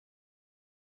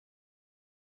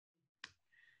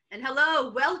And hello,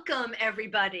 welcome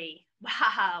everybody.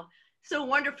 Wow, so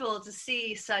wonderful to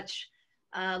see such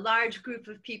a large group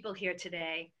of people here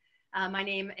today. My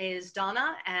name is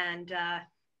Donna, and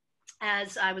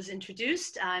as I was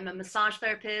introduced, I'm a massage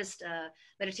therapist, a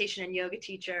meditation and yoga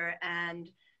teacher, and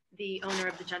the owner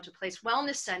of the Gentle Place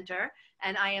Wellness Center.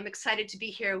 And I am excited to be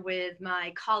here with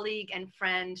my colleague and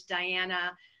friend,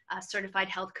 Diana, a certified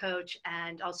health coach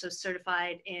and also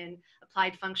certified in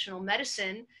applied functional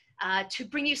medicine, to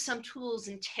bring you some tools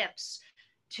and tips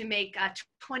to make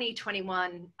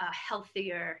 2021 a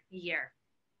healthier year.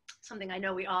 Something I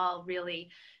know we all really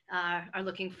are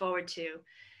looking forward to.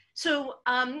 So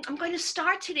I'm going to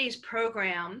start today's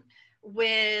program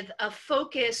with a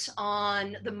focus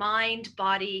on the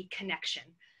mind-body connection.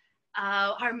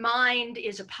 Our mind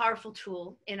is a powerful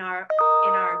tool in our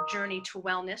journey to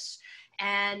wellness,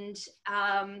 and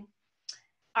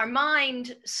our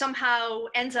mind somehow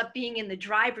ends up being in the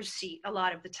driver's seat a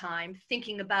lot of the time,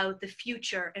 thinking about the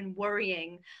future and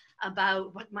worrying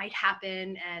about what might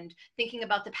happen and thinking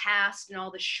about the past and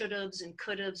all the should-haves and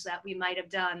could-haves that we might have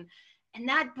done. And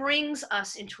that brings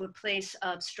us into a place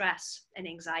of stress and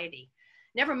anxiety.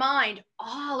 Never mind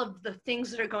all of the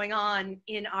things that are going on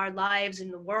in our lives in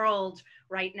the world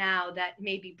right now that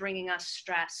may be bringing us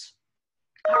stress.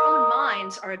 Our own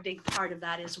minds are a big part of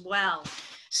that as well.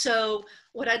 So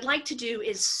what I'd like to do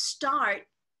is start,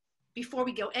 before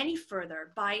we go any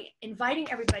further, by inviting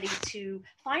everybody to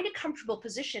find a comfortable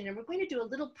position, and we're going to do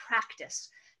a little practice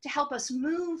to help us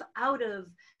move out of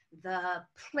the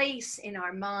place in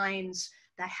our minds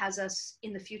that has us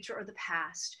in the future or the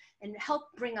past, and help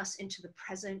bring us into the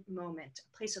present moment,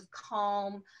 a place of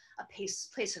calm, a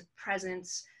place of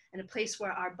presence, and a place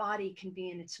where our body can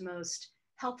be in its most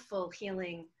helpful,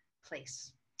 healing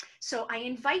place. So I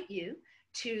invite you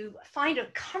to find a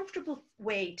comfortable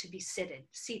way to be seated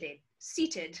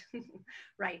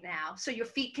right now. So your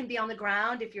feet can be on the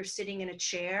ground if you're sitting in a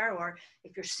chair, or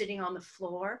if you're sitting on the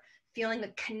floor, feeling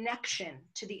the connection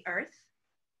to the earth.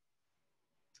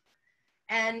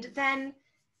 And then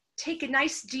take a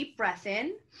nice deep breath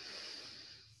in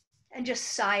and just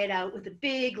sigh it out with a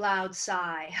big loud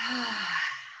sigh.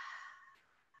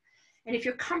 And if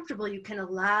you're comfortable, you can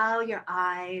allow your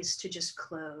eyes to just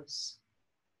close.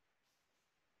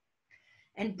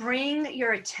 And bring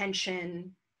your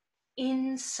attention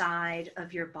inside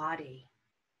of your body.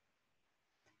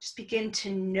 Just begin to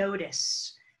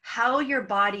notice how your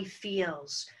body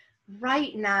feels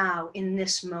right now in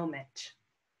this moment.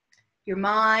 Your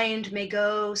mind may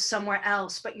go somewhere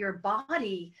else, but your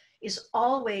body is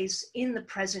always in the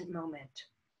present moment.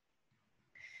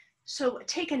 So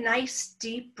take a nice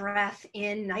deep breath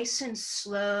in, nice and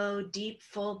slow, deep,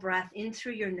 full breath in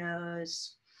through your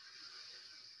nose.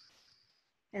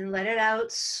 And let it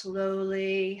out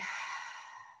slowly.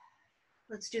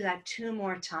 Let's do that 2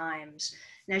 more times.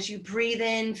 And as you breathe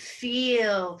in,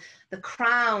 feel the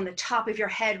crown, the top of your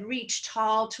head reach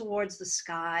tall towards the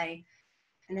sky.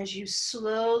 And as you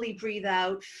slowly breathe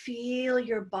out, feel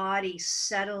your body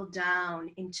settle down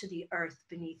into the earth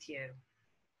beneath you.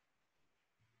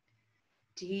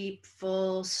 Deep,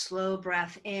 full, slow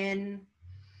breath in.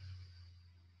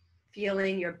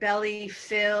 Feeling your belly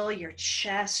fill, your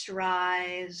chest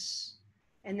rise,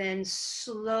 and then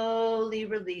slowly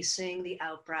releasing the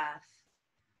out breath.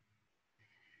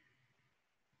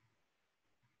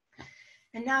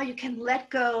 And now you can let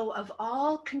go of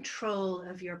all control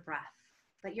of your breath.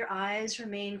 Let your eyes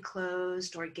remain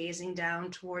closed or gazing down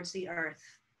towards the earth.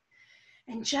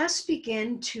 And just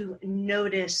begin to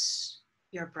notice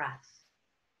your breath.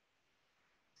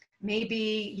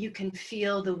 Maybe you can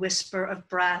feel the whisper of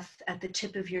breath at the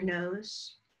tip of your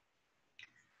nose,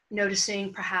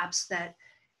 noticing perhaps that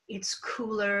it's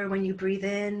cooler when you breathe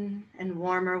in and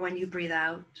warmer when you breathe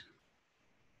out.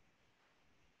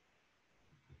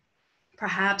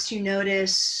 Perhaps you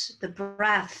notice the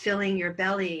breath filling your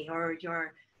belly or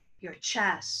your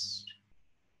chest.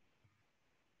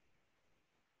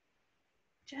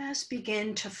 Just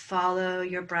begin to follow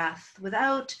your breath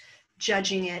without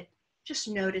judging it. Just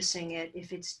noticing it,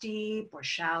 if it's deep or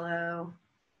shallow,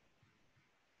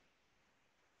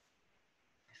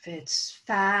 if it's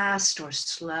fast or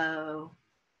slow.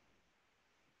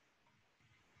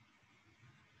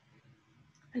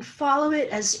 And follow it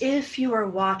as if you are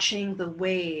watching the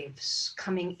waves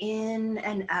coming in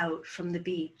and out from the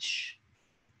beach.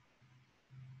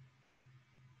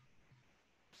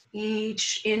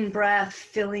 Each in-breath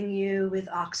filling you with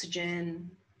oxygen,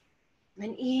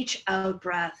 and each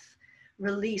out-breath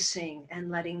releasing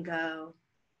and letting go.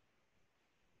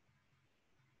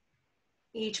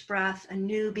 Each breath a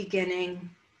new beginning,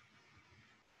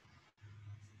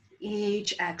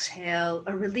 each exhale,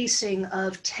 a releasing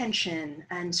of tension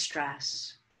and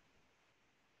stress.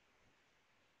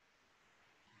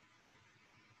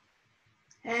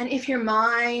 And if your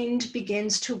mind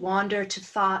begins to wander to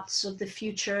thoughts of the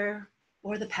future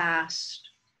or the past,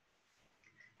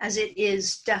 as it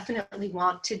is definitely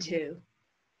wont to do,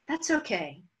 that's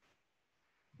okay.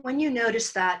 When you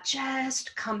notice that,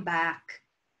 just come back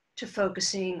to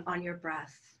focusing on your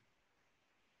breath.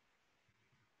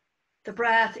 The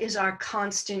breath is our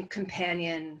constant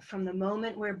companion from the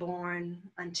moment we're born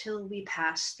until we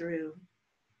pass through.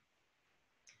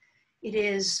 It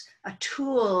is a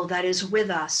tool that is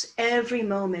with us every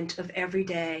moment of every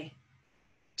day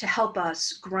to help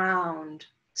us ground,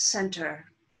 center,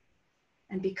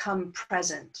 and become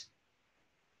present.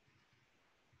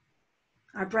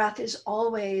 Our breath is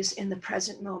always in the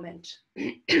present moment.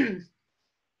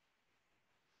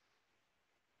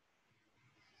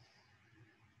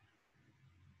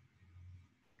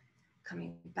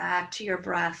 Coming back to your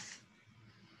breath,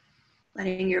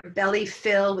 letting your belly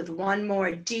fill with one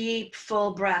more deep,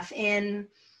 full breath in,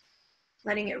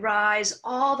 letting it rise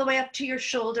all the way up to your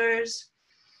shoulders,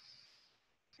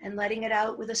 and letting it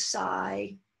out with a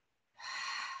sigh.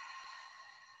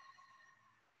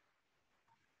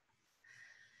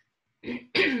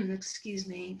 Excuse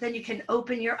me. Then you can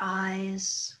open your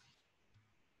eyes,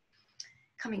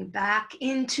 coming back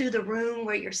into the room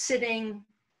where you're sitting,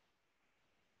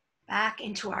 back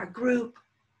into our group.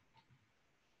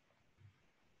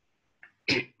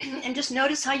 And just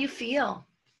notice how you feel.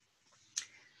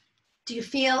 Do you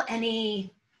feel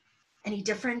any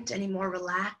different, any more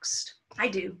relaxed? I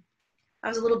do. I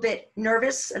was a little bit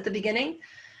nervous at the beginning.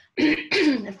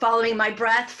 And following my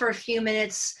breath for a few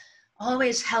minutes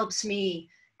always helps me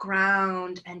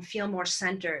ground and feel more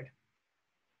centered.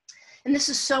 And this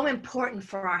is so important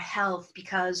for our health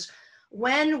because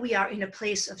when we are in a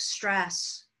place of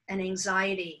stress and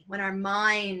anxiety, when our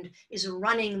mind is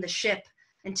running the ship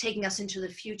and taking us into the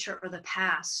future or the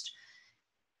past,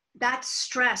 that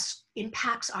stress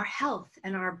impacts our health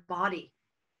and our body.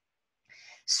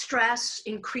 Stress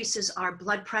increases our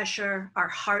blood pressure, our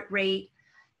heart rate,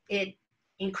 it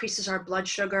increases our blood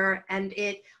sugar, and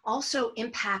it also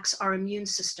impacts our immune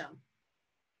system.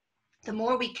 The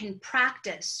more we can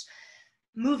practice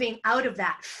moving out of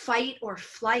that fight or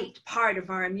flight part of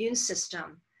our immune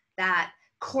system, that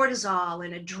cortisol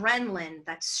and adrenaline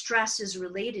that stress is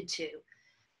related to,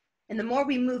 and the more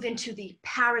we move into the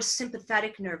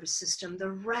parasympathetic nervous system,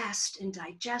 the rest and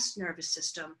digest nervous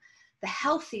system, the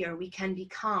healthier we can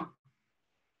become.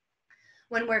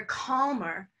 When we're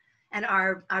calmer and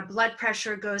our blood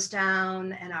pressure goes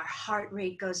down and our heart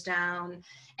rate goes down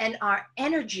and our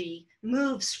energy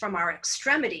moves from our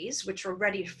extremities, which are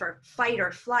ready for fight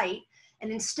or flight,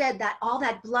 and instead all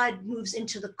that blood moves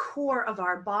into the core of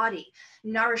our body,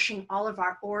 nourishing all of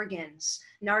our organs,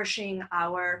 nourishing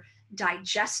our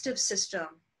digestive system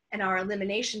and our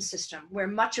elimination system, where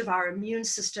much of our immune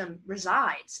system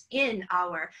resides, in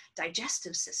our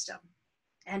digestive system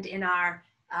and in our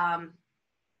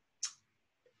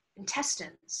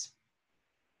intestines.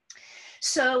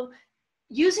 So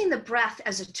using the breath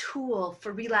as a tool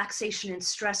for relaxation and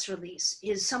stress release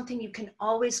is something you can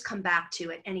always come back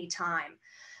to at any time.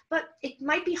 But it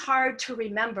might be hard to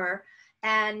remember,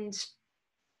 and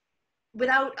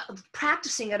without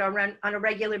practicing it on a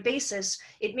regular basis,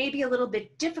 it may be a little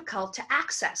bit difficult to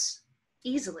access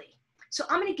easily. So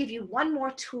I'm going to give you one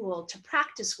more tool to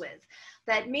practice with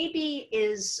that maybe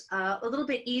is a little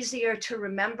bit easier to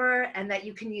remember and that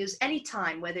you can use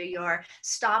anytime, whether you're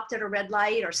stopped at a red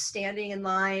light or standing in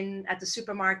line at the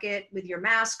supermarket with your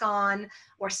mask on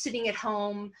or sitting at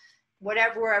home,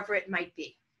 wherever it might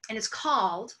be. And it's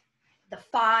called the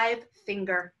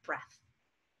 5-finger breath.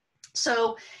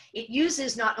 So it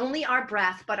uses not only our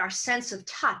breath, but our sense of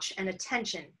touch and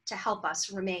attention to help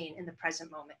us remain in the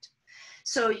present moment.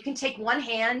 So you can take one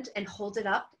hand and hold it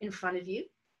up in front of you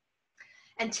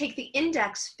and take the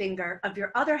index finger of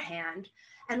your other hand.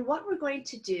 And what we're going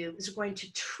to do is we're going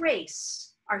to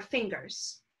trace our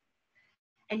fingers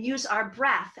and use our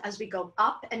breath as we go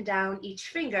up and down each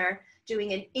finger,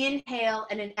 doing an inhale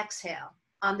and an exhale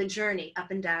on the journey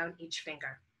up and down each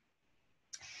finger.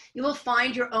 You will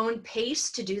find your own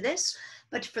pace to do this,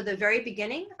 but for the very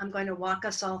beginning, I'm going to walk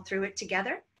us all through it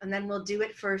together, and then we'll do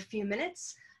it for a few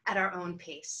minutes at our own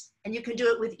pace. And you can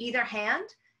do it with either hand,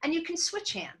 and you can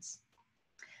switch hands.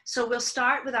 So we'll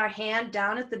start with our hand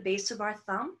down at the base of our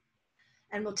thumb,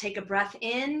 and we'll take a breath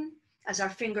in as our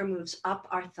finger moves up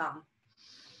our thumb.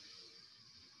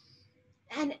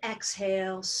 And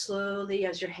exhale slowly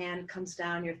as your hand comes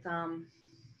down your thumb.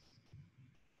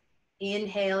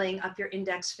 Inhaling up your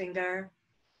index finger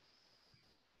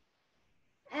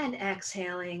And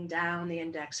exhaling down the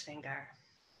index finger.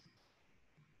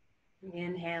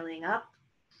 Inhaling up.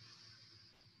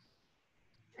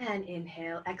 And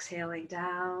exhaling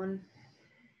down.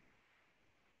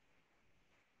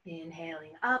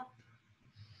 Inhaling up.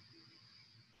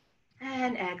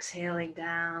 And exhaling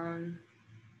down.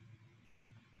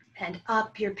 And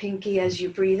up your pinky as you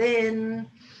breathe in.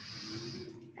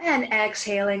 And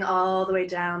exhaling all the way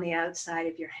down the outside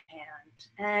of your hand.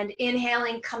 And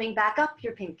inhaling, coming back up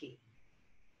your pinky.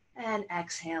 And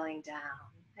exhaling down.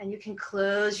 And you can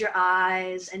close your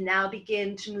eyes and now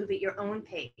begin to move at your own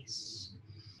pace.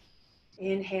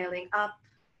 Inhaling up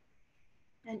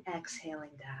and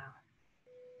exhaling down.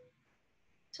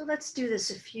 So let's do this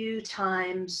a few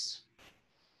times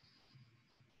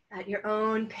at your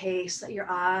own pace. Let your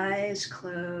eyes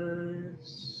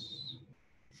close.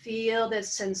 Feel the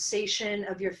sensation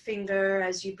of your finger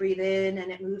as you breathe in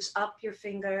and it moves up your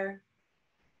finger,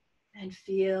 and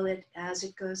feel it as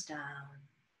it goes down.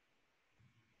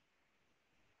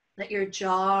 Let your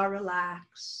jaw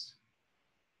relax.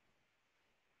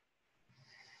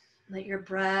 Let your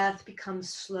breath become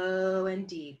slow and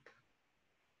deep.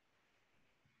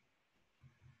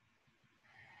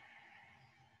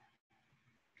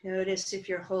 Notice if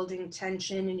you're holding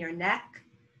tension in your neck.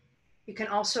 You can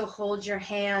also hold your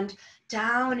hand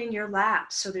down in your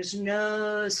lap so there's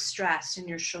no stress in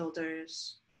your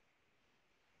shoulders.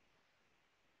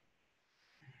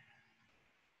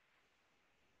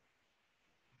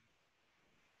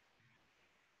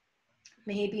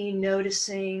 Maybe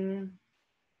noticing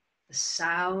the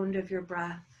sound of your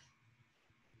breath.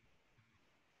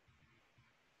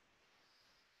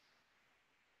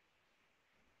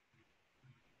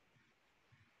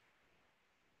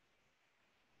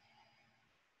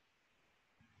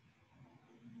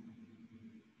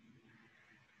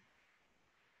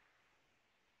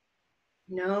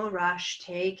 No rush,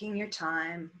 taking your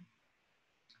time,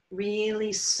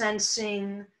 really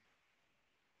sensing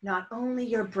not only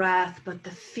your breath, but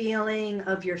the feeling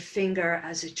of your finger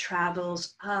as it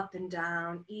travels up and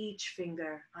down each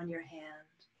finger on your hand.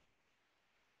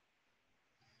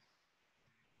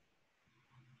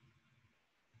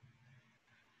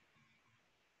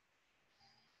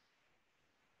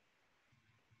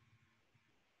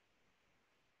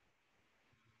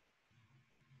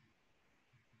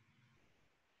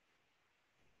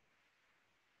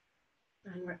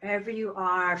 And wherever you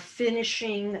are,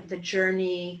 finishing the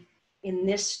journey in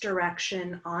this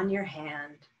direction on your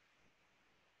hand.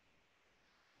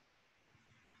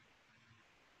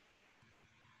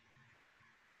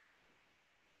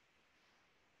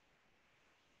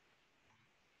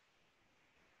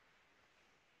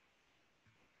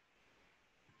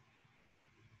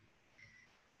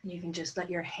 You can just let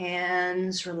your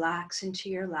hands relax into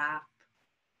your lap.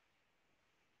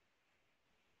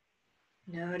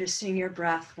 Noticing your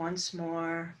breath once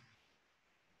more.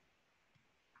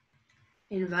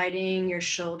 Inviting your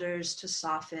shoulders to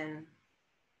soften.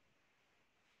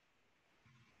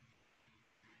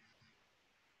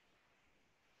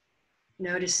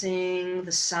 Noticing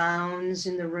the sounds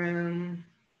in the room.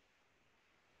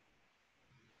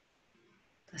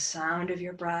 The sound of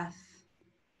your breath.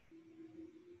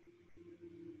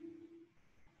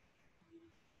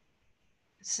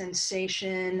 The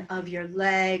sensation of your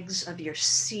legs, of your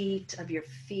seat, of your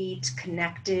feet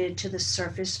connected to the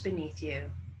surface beneath you.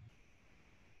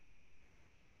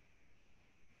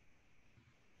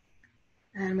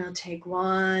 And we'll take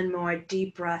one more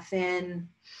deep breath in.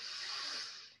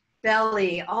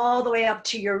 Belly all the way up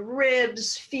to your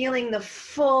ribs, feeling the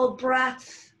full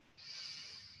breath.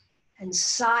 And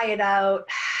sigh it out.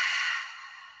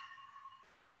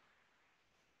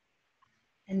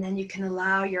 And then you can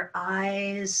allow your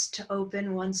eyes to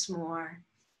open once more.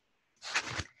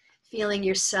 Feeling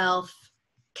yourself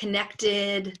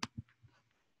connected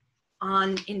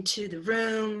on into the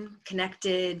room,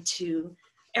 connected to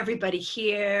everybody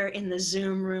here in the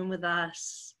Zoom room with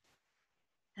us,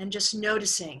 and just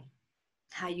noticing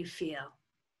how you feel.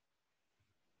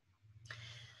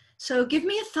 So give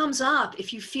me a thumbs up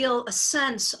if you feel a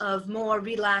sense of more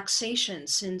relaxation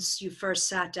since you first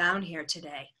sat down here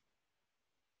today.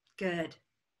 Good,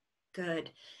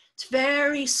 good. It's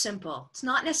very simple. It's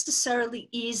not necessarily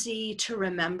easy to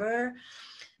remember,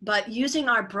 but using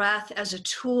our breath as a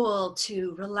tool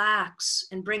to relax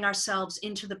and bring ourselves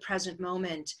into the present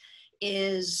moment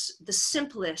is the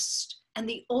simplest and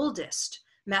the oldest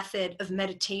method of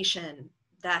meditation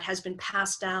that has been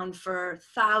passed down for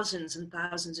thousands and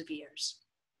thousands of years.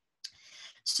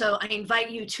 So I invite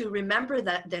you to remember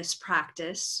this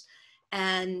practice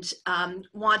and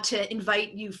want to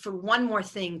invite you for one more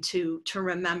thing to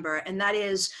remember, and that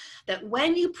is that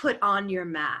when you put on your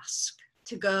mask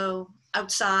to go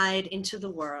outside into the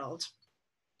world,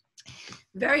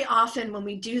 very often when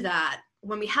we do that,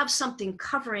 when we have something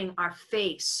covering our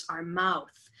face, our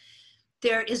mouth,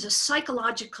 there is a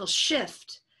psychological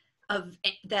shift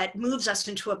that moves us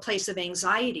into a place of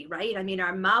anxiety, right? I mean,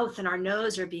 our mouth and our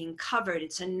nose are being covered.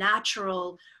 It's a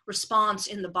natural response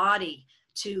in the body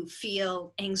to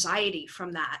feel anxiety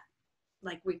from that,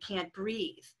 like we can't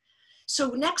breathe.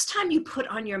 So next time you put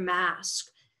on your mask,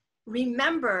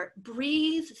 remember,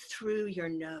 breathe through your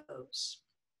nose.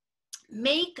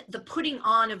 Make the putting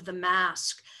on of the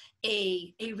mask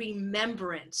a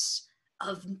remembrance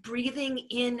of breathing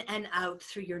in and out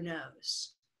through your nose.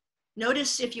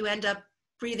 Notice if you end up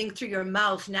breathing through your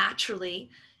mouth naturally,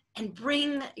 and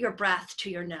bring your breath to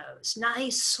your nose.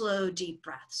 Nice, slow, deep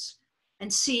breaths.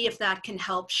 And see if that can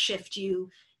help shift you,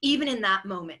 even in that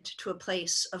moment, to a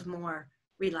place of more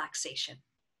relaxation.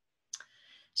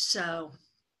 So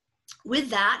with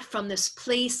that, from this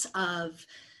place of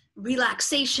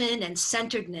relaxation and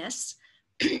centeredness,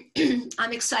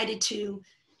 I'm excited to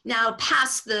now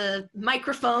pass the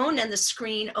microphone and the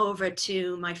screen over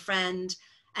to my friend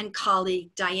and colleague,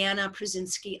 Diana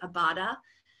Pruzinsky Abata,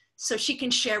 so she can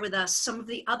share with us some of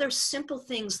the other simple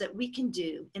things that we can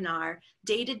do in our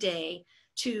day-to-day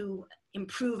to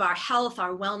improve our health,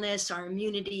 our wellness, our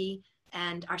immunity,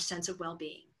 and our sense of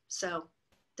well-being. So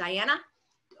Diana,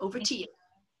 over to you.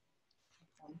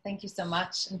 Thank you so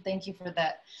much. And thank you for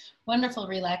that wonderful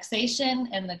relaxation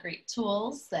and the great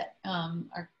tools that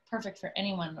are perfect for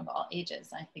anyone of all ages.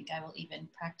 I think I will even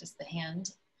practice the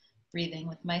hand breathing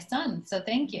with my son. So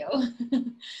thank you.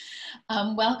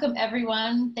 Welcome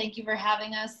everyone. Thank you for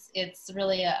having us. It's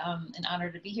really an honor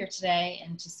to be here today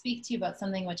and to speak to you about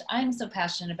something which I'm so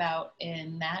passionate about,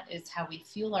 and that is how we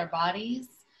fuel our bodies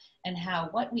and how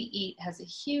what we eat has a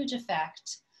huge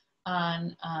effect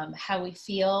on how we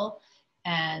feel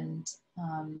and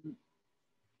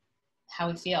how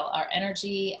we feel, our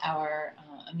energy, our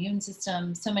immune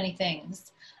system, so many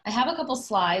things. I have a couple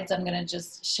slides I'm gonna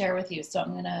just share with you. So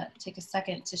I'm gonna take a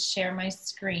second to share my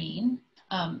screen.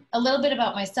 A little bit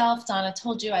about myself. Donna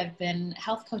told you I've been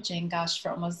health coaching, gosh, for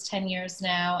almost 10 years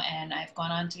now, and I've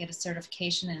gone on to get a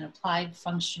certification in applied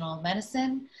functional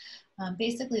medicine.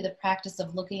 Basically the practice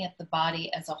of looking at the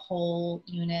body as a whole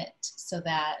unit so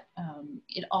that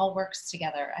it all works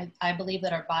together. I believe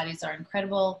that our bodies are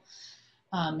incredible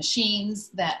machines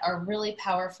that are really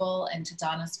powerful, and to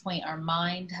Donna's point, our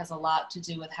mind has a lot to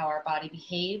do with how our body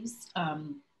behaves,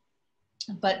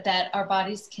 but that our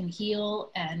bodies can heal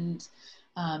and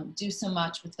do so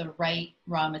much with the right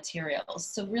raw materials.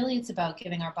 So really it's about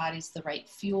giving our bodies the right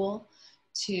fuel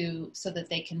so that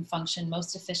they can function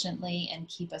most efficiently and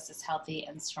keep us as healthy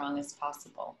and strong as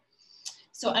possible.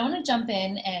 So I want to jump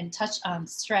in and touch on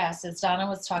stress, as Donna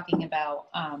was talking about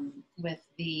with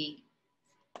the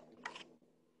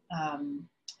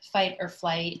fight or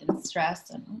flight and stress.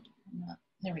 And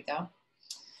there we go.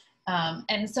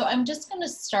 And so I'm just going to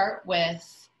start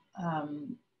with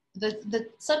the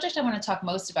subject I want to talk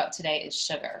most about today is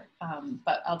sugar,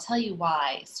 but I'll tell you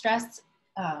why. Stress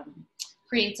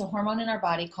creates a hormone in our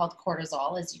body called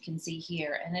cortisol, as you can see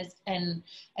here. And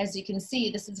as you can see,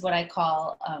 this is what I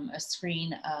call a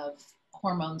screen of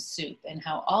hormone soup, and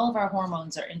how all of our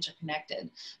hormones are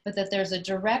interconnected, but that there's a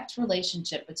direct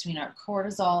relationship between our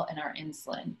cortisol and our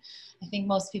insulin. I think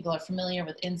most people are familiar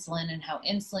with insulin and how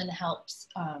insulin helps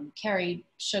carry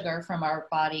sugar from our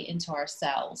body into our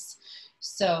cells.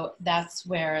 So that's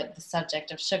where the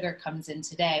subject of sugar comes in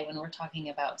today when we're talking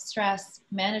about stress,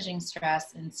 managing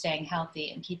stress, and staying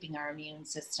healthy and keeping our immune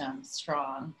system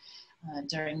strong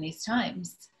during these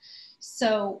times.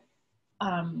 So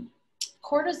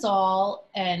cortisol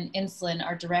and insulin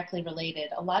are directly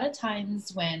related. A lot of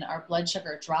times when our blood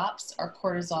sugar drops, our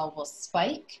cortisol will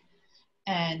spike,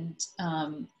 and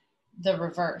the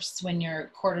reverse, when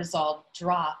your cortisol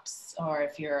drops, or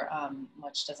if you're,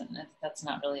 which doesn't, that's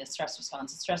not really a stress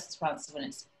response. A stress response is when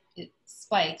it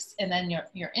spikes, and then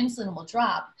your insulin will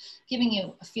drop, giving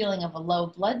you a feeling of a low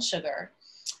blood sugar.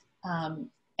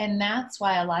 And that's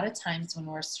why a lot of times when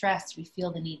we're stressed, we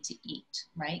feel the need to eat,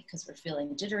 right? Because we're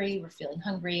feeling jittery, we're feeling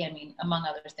hungry. I mean, among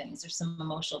other things, there's some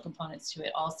emotional components to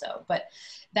it also. But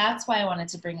that's why I wanted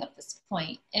to bring up this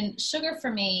point. And sugar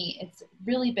for me, it's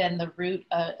really been the root,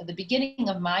 the beginning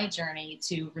of my journey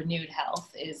to renewed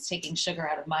health is taking sugar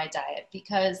out of my diet,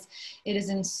 because it is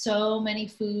in so many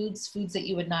foods that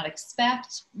you would not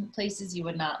expect, places you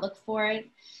would not look for it.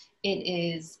 It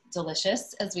is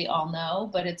delicious, as we all know,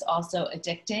 but it's also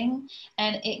addicting,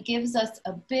 and it gives us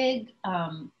a big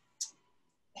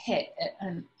hit,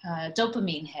 a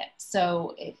dopamine hit.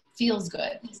 So it feels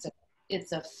good. So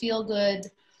it's a feel good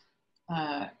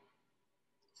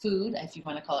food, if you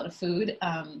want to call it a food.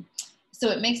 So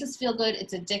it makes us feel good.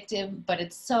 It's addictive, but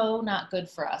it's so not good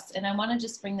for us. And I want to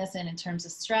just bring this in terms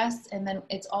of stress. And then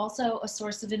it's also a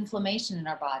source of inflammation in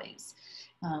our bodies,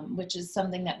 which is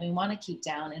something that we want to keep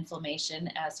down, inflammation,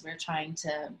 as we're trying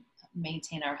to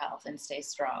maintain our health and stay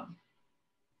strong.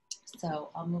 So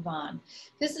I'll move on.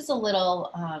 This is a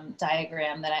little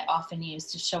diagram that I often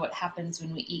use to show what happens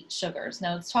when we eat sugars.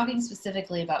 Now, it's talking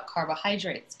specifically about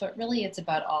carbohydrates, but really it's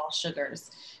about all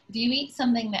sugars. If you eat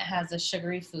something that has a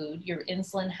sugary food, your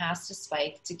insulin has to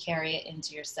spike to carry it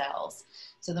into your cells.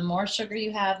 So the more sugar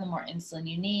you have, the more insulin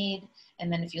you need. And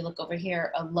then if you look over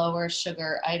here, a lower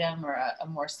sugar item or a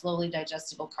more slowly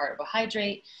digestible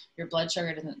carbohydrate, your blood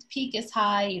sugar doesn't peak as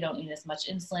high, you don't need as much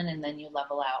insulin, and then you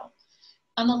level out.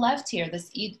 On the left here, this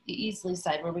easily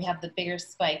side where we have the bigger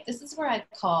spike, this is where I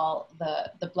call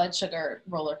the blood sugar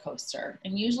roller coaster.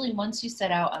 And usually once you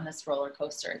set out on this roller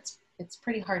coaster, it's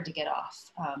pretty hard to get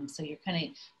off. So you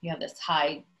have this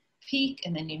high peak,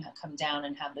 and then you come down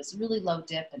and have this really low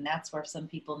dip, and that's where some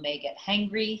people may get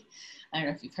hangry. I don't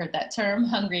know if you've heard that term,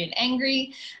 hungry and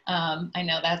angry. I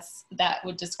know that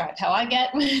would describe how I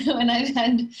get when I've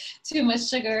had too much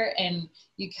sugar, and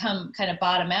you kind of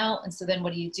bottom out. And so then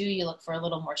what do? You look for a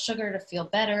little more sugar to feel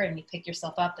better, and you pick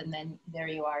yourself up, and then there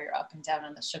you are, you're up and down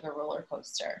on the sugar roller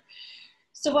coaster.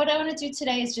 So what I want to do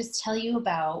today is just tell you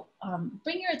about,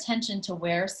 bring your attention to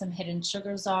where some hidden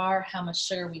sugars are, how much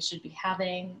sugar we should be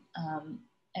having,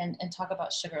 and talk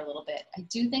about sugar a little bit. I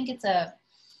do think it's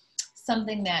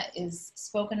something that is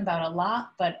spoken about a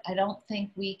lot, but I don't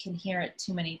think we can hear it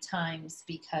too many times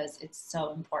because it's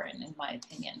so important, in my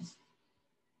opinion.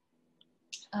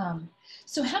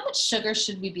 So how much sugar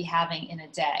should we be having in a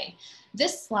day?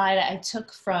 This slide I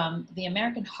took from the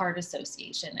American Heart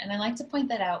Association, and I like to point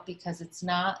that out because it's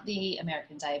not the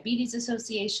American Diabetes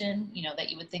Association, that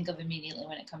you would think of immediately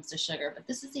when it comes to sugar, but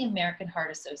this is the American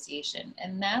Heart Association.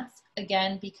 And that's,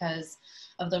 again, because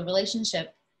of the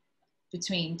relationship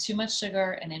between too much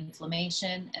sugar and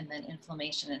inflammation, and then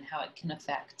inflammation and how it can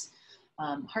affect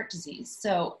heart disease.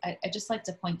 So I just like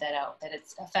to point that out, that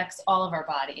it affects all of our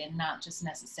body and not just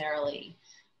necessarily,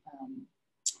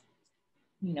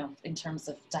 in terms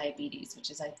of diabetes, which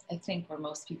is, I think, where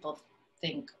most people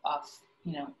think of,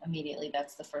 immediately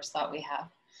that's the first thought we have.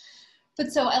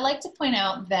 But so I like to point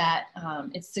out that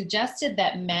it's suggested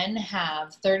that men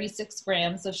have 36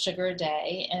 grams of sugar a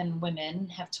day and women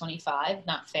have 25.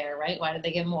 Not fair, right? Why do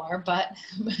they get more? But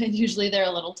usually they're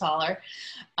a little taller.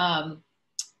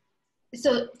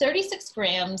 So 36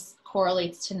 grams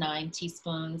correlates to 9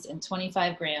 teaspoons, and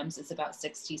 25 grams is about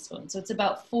 6 teaspoons. So it's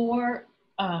about 4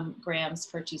 grams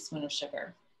per teaspoon of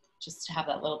sugar, just to have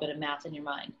that little bit of math in your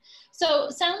mind. So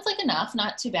sounds like enough,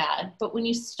 not too bad. But when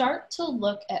you start to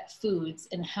look at foods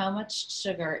and how much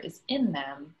sugar is in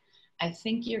them, I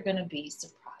think you're going to be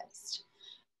surprised.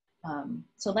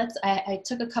 So I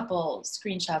took a couple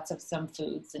screenshots of some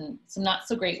foods and some not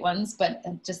so great ones, but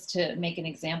just to make an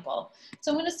example.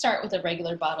 So I'm going to start with a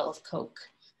regular bottle of Coke.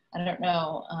 I don't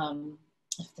know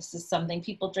if this is something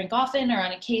people drink often or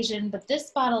on occasion, but this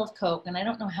bottle of Coke, and I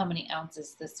don't know how many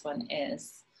ounces this one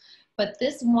is, but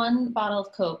this one bottle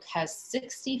of Coke has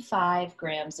 65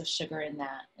 grams of sugar in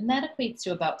that, and that equates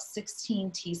to about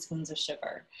 16 teaspoons of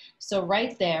sugar. So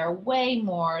right there, way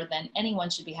more than anyone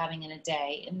should be having in a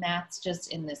day, and that's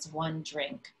just in this one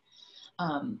drink.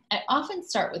 I often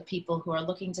start with people who are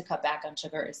looking to cut back on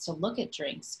sugar is to look at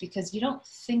drinks, because you don't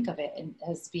think of it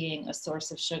as being a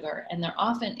source of sugar, and there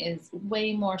often is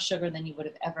way more sugar than you would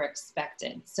have ever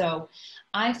expected. So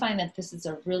I find that this is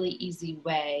a really easy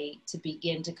way to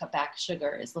begin to cut back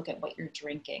sugar, is look at what you're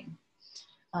drinking.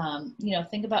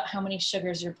 Think about how many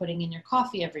sugars you're putting in your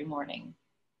coffee every morning.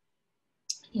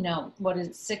 What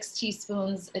is 6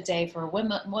 teaspoons a day for a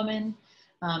woman?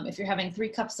 If you're having 3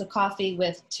 cups of coffee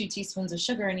with 2 teaspoons of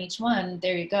sugar in each one,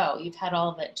 there you go. You've had all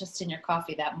of it just in your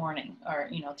coffee that morning, or,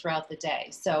 throughout the day.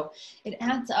 So it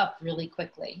adds up really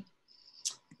quickly.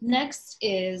 Next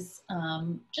is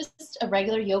just a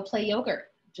regular Yoplait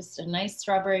yogurt, just a nice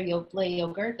strawberry Yoplait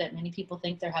yogurt that many people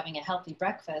think they're having a healthy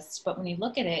breakfast. But when you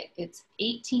look at it, it's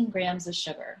 18 grams of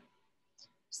sugar.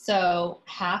 So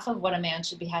half of what a man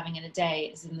should be having in a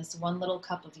day is in this one little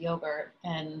cup of yogurt,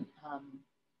 and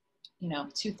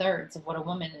 2/3 of what a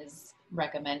woman is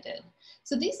recommended.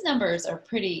 So these numbers are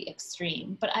pretty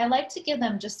extreme, but I like to give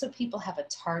them just so people have a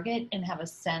target and have a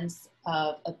sense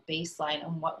of a baseline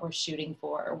on what we're shooting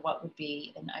for, or what would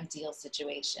be an ideal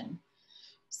situation.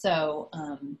 So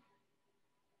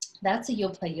that's a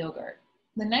Yoplait yogurt.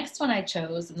 The next one I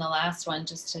chose, and the last one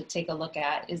just to take a look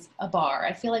at, is a bar.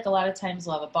 I feel like a lot of times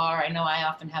we'll have a bar. I know I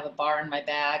often have a bar in my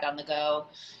bag on the go,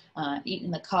 eat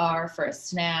in the car for a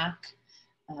snack.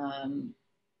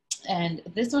 And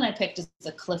this one I picked is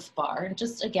a Cliff Bar. And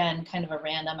just again, kind of a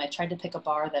random, I tried to pick a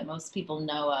bar that most people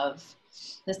know of.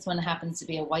 This one happens to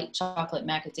be a white chocolate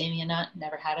macadamia nut.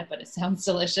 Never had it, but it sounds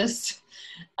delicious.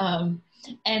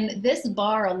 And this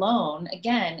bar alone,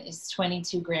 again, is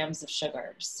 22 grams of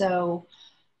sugar. So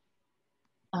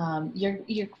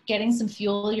you're getting some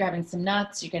fuel, you're having some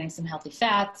nuts, you're getting some healthy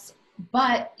fats,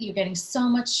 but you're getting so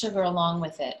much sugar along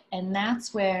with it. And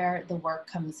that's where the work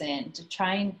comes in, to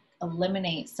try and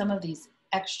eliminate some of these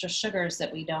extra sugars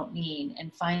that we don't need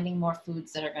and finding more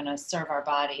foods that are going to serve our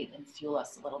body and fuel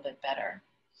us a little bit better.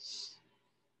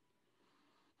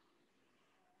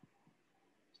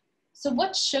 So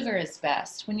what sugar is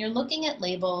best? When you're looking at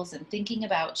labels and thinking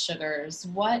about sugars,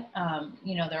 what,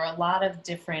 there are a lot of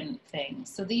different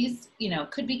things. So these,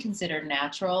 could be considered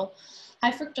natural.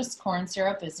 High fructose corn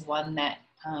syrup is one that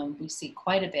we see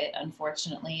quite a bit,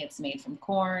 unfortunately. It's made from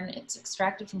corn, it's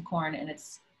extracted from corn, and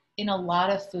it's in a lot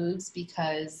of foods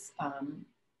because,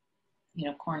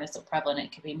 corn is so prevalent,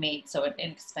 it can be made so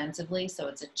inexpensively. So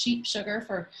it's a cheap sugar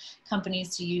for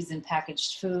companies to use in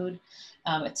packaged food.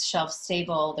 It's shelf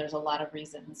stable. There's a lot of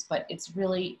reasons, but it's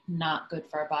really not good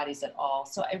for our bodies at all.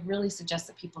 So I really suggest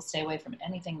that people stay away from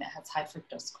anything that has high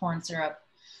fructose corn syrup.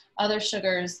 Other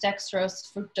sugars,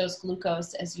 dextrose, fructose,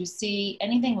 glucose, as you see,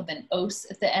 anything with an ose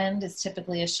at the end is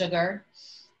typically a sugar.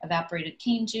 Evaporated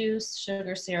cane juice,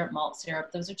 sugar syrup, malt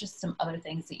syrup. Those are just some other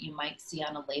things that you might see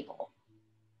on a label.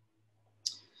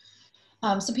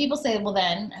 So people say, well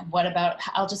then, what about,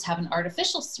 I'll just have an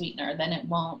artificial sweetener, then it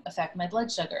won't affect my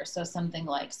blood sugar. So something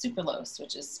like sucralose,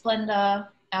 which is Splenda,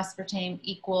 aspartame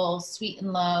equals, sweet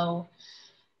and low.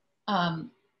 I'm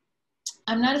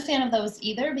not a fan of those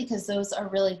either because those are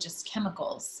really just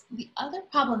chemicals. The other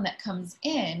problem that comes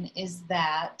in is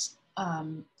that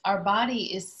our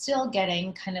body is still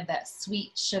getting kind of that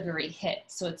sweet sugary hit.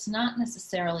 So it's not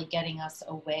necessarily getting us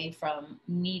away from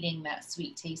needing that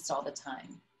sweet taste all the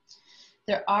time.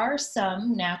 There are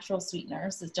some natural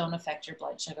sweeteners that don't affect your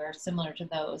blood sugar, similar to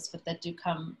those, but that do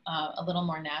come a little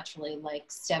more naturally, like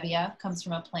stevia comes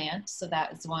from a plant. So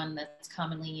that is one that's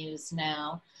commonly used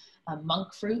now.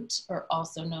 Monk fruit, or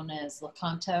also known as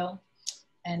Lakanto,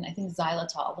 and I think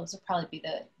xylitol. Those would probably be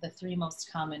the three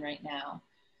most common right now.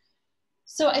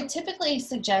 So I typically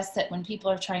suggest that when people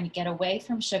are trying to get away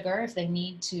from sugar, if they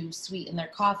need to sweeten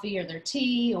their coffee or their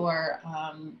tea or,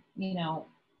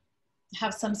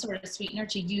 have some sort of sweetener,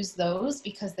 to use those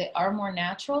because they are more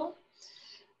natural.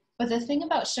 But the thing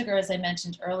about sugar, as I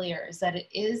mentioned earlier, is that it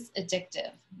is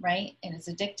addictive, right? And it's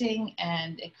addicting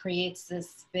and it creates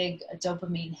this big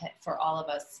dopamine hit for all of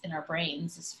us in our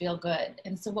brains, this feel good.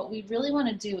 And so what we really want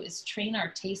to do is train our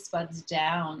taste buds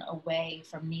down away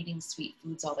from needing sweet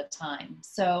foods all the time.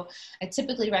 So I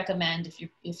typically recommend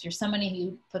if you're somebody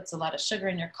who puts a lot of sugar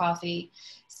in your coffee,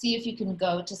 see if you can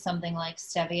go to something like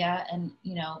stevia and,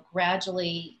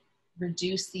 gradually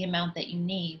reduce the amount that you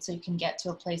need so you can get to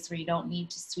a place where you don't need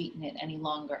to sweeten it any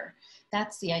longer.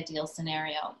 That's the ideal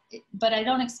scenario. But I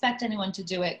don't expect anyone to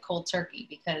do it cold turkey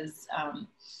because,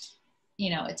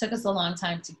 it took us a long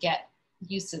time to get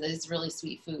used to these really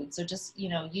sweet foods. So just,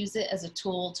 use it as a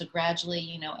tool to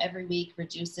gradually, every week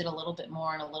reduce it a little bit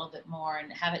more and a little bit more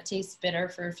and have it taste bitter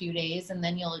for a few days, and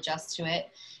then you'll adjust to it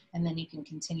and then you can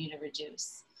continue to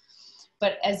reduce.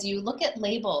 But as you look at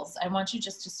labels, I want you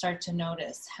just to start to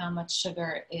notice how much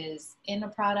sugar is in a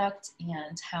product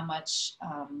and how much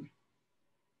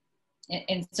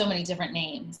in so many different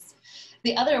names.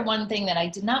 The other one thing that I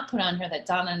did not put on here that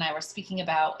Donna and I were speaking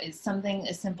about is something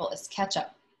as simple as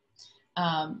ketchup.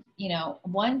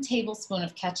 1 tablespoon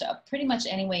of ketchup, pretty much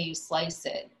any way you slice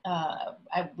it.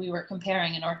 We were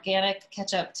comparing an organic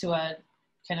ketchup to a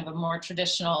kind of a more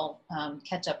traditional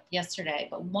ketchup yesterday,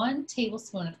 but 1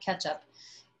 tablespoon of ketchup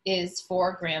is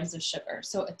 4 grams of sugar,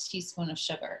 so a teaspoon of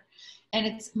sugar. And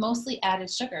it's mostly added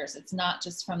sugars. It's not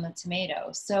just from the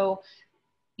tomato. So,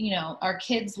 our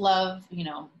kids love,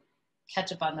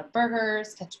 ketchup on their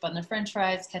burgers, ketchup on their French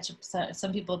fries, ketchup.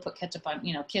 Some people put ketchup on,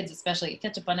 kids especially,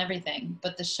 ketchup on everything,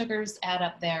 but the sugars add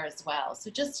up there as well.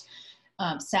 So just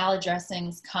salad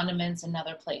dressings, condiments,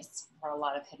 another place for a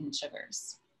lot of hidden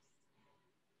sugars.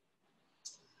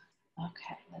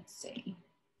 Okay, let's see.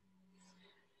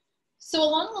 So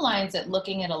along the lines of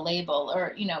looking at a label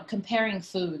or, comparing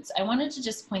foods, I wanted to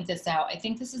just point this out. I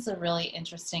think this is a really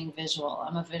interesting visual.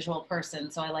 I'm a visual person,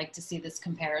 so I like to see this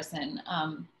comparison.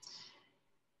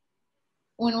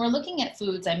 When we're looking at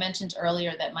foods, I mentioned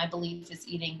earlier that my belief is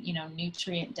eating,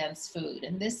 nutrient-dense food.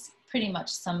 And this pretty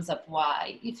much sums up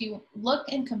why. If you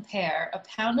look and compare a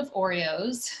pound of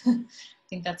Oreos, I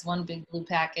think that's one big blue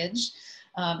package,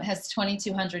 has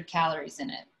 2,200 calories in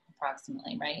it,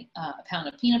 approximately, right? A pound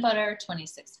of peanut butter,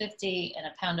 2,650, and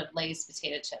a pound of Lay's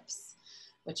potato chips,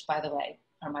 which, by the way,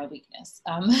 are my weakness,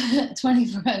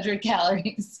 2,400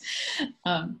 calories.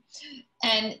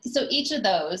 And so each of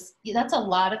those, that's a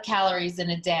lot of calories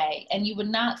in a day, and you would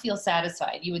not feel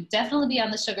satisfied. You would definitely be on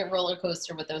the sugar roller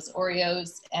coaster with those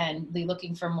Oreos and be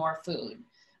looking for more food.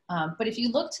 But if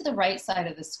you look to the right side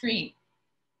of the screen,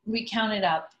 we counted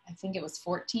up, I think it was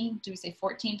 14, do we say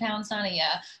 14 pounds, Donna?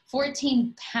 Yeah,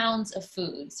 14 pounds of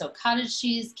food. So cottage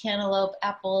cheese, cantaloupe,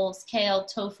 apples, kale,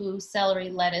 tofu,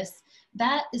 celery, lettuce.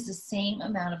 That is the same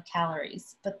amount of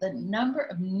calories, but the number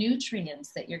of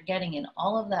nutrients that you're getting in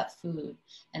all of that food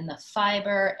and the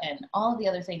fiber and all of the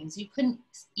other things, you couldn't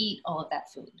eat all of that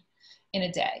food in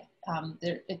a day.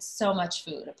 It's so much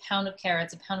food, a pound of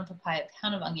carrots, a pound of papaya, a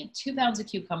pound of onion, 2 pounds of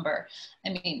cucumber. I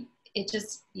mean, it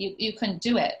just, you couldn't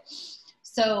do it.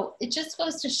 So it just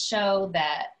goes to show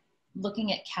that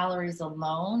looking at calories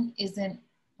alone isn't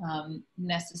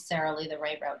necessarily the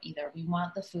right route either. We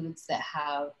want the foods that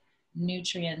have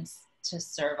nutrients to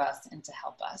serve us and to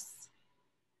help us.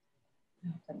 I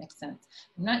hope that makes sense.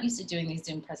 I'm not used to doing these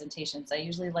Zoom presentations. I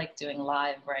usually like doing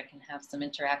live where I can have some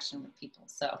interaction with people.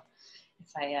 So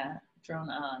if I drone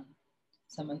on,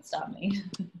 someone stop me.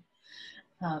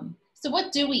 So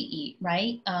what do we eat,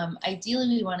 right?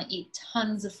 Ideally, we want to eat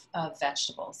tons of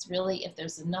vegetables. Really, if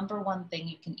there's the number one thing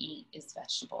you can eat is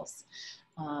vegetables.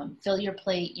 Fill your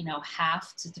plate, you know,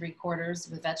 1/2 to 3/4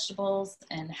 with vegetables,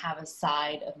 and have a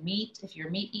side of meat. If you're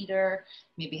a meat eater,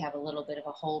 maybe have a little bit of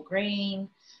a whole grain.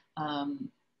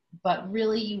 But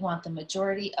really, you want the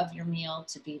majority of your meal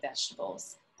to be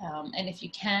vegetables. And if you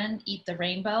can, eat the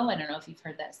rainbow. I don't know if you've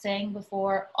heard that saying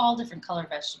before. All different color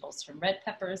vegetables, from red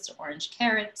peppers to orange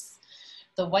carrots.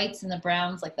 The whites and the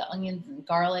browns, like the onions and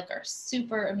garlic, are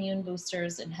super immune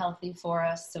boosters and healthy for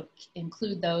us. So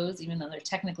include those, even though they're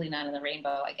technically not in the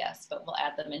rainbow, I guess, but we'll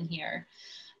add them in here.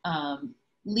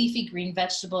 Leafy green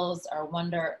vegetables are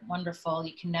wonderful.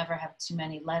 You can never have too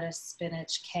many: lettuce,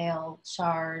 spinach, kale,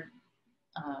 chard,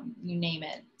 you name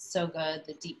it, so good.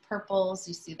 The deep purples,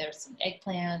 you see there's some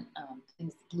eggplant,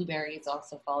 things, blueberries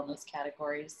also fall in those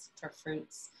categories for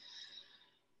fruits.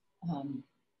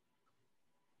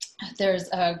 There's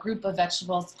a group of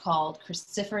vegetables called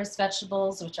cruciferous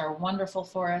vegetables, which are wonderful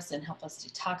for us and help us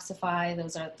detoxify.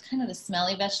 Those are kind of the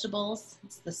smelly vegetables.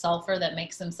 It's the sulfur that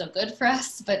makes them so good for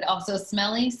us, but also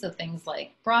smelly. So things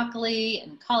like broccoli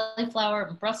and cauliflower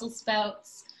and Brussels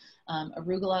sprouts.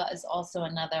 Arugula is also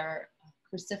another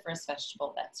cruciferous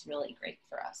vegetable that's really great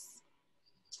for us.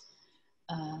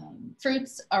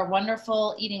 Fruits are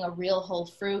wonderful. Eating a real whole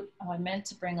fruit. Oh, I meant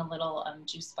to bring a little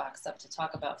juice box up to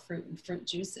talk about fruit and fruit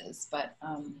juices, but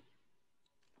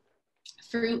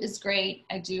fruit is great.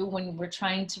 I do, when we're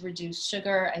trying to reduce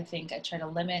sugar, I think I try to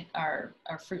limit our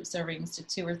fruit servings to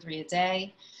 2 or 3 a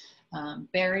day.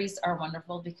 Berries are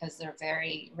wonderful because they're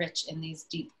very rich in these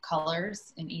deep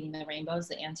colors, in eating the rainbows,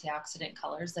 the antioxidant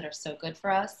colors that are so good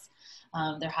for us.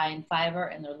 They're high in fiber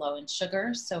and they're low in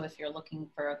sugar. So if you're looking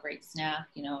for a great snack,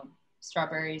 you know,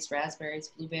 strawberries, raspberries,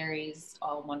 blueberries,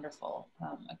 all wonderful.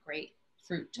 A great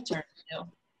fruit to turn to.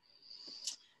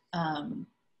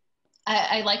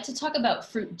 I like to talk about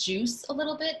fruit juice a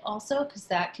little bit also, because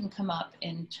that can come up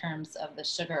in terms of the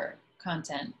sugar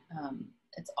content.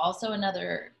 It's also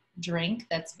another drink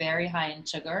that's very high in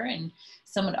sugar, and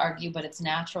some would argue, but it's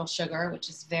natural sugar, which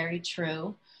is very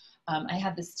true. I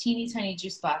had this teeny tiny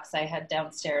juice box I had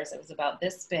downstairs. It was about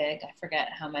this big. I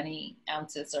forget how many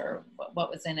ounces or what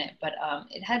was in it, but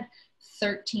it had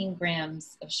 13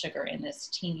 grams of sugar in this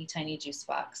teeny tiny juice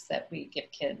box that we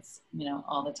give kids, you know,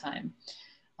 all the time.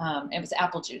 It was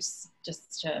apple juice,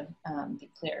 just to be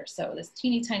clear. So this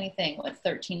teeny tiny thing with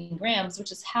 13 grams,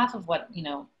 which is half of what, you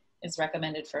know, is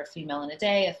recommended for a female in a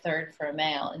day, 1/3 for a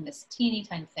male in this teeny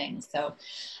tiny thing. So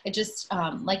I just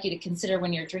like you to consider,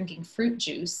 when you're drinking fruit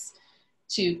juice,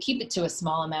 to keep it to a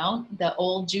small amount. The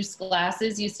old juice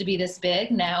glasses used to be this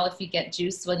big. Now, if you get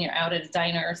juice when you're out at a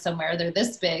diner or somewhere, they're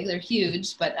this big, they're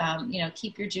huge, but you know,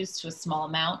 keep your juice to a small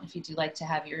amount if you do like to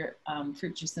have your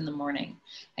fruit juice in the morning.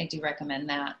 I do recommend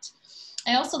that.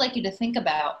 I also like you to think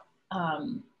about,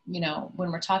 you know,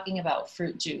 when we're talking about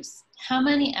fruit juice, how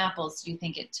many apples do you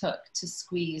think it took to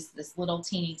squeeze this little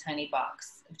teeny tiny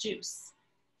box of juice?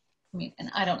 I mean,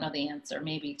 and I don't know the answer,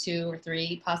 maybe 2 or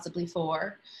 3, possibly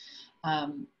 4.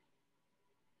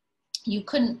 You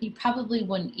probably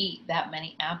wouldn't eat that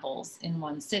many apples in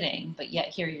one sitting, but yet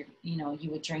here you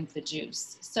would drink the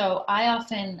juice. So I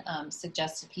often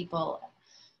suggest to people,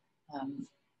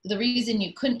 the reason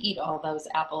you couldn't eat all those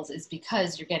apples is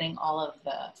because you're getting all of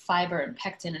the fiber and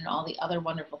pectin and all the other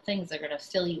wonderful things that are going to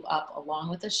fill you up along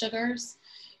with the sugars.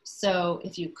 So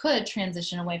if you could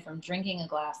transition away from drinking a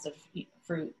glass of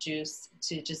fruit juice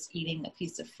to just eating a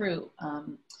piece of fruit,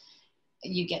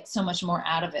 you get so much more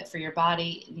out of it for your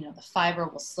body. You know, the fiber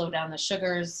will slow down the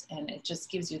sugars, and it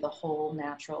just gives you the whole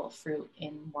natural fruit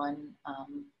in one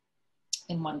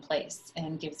place,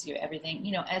 and gives you everything,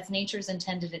 you know, as nature's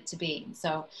intended it to be.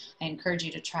 So I encourage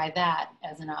you to try that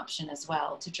as an option as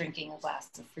well to drinking a glass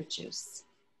of fruit juice.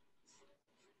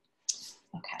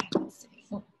 Okay, let's see.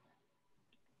 Oh.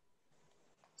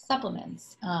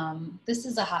 Supplements. This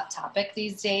is a hot topic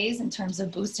these days in terms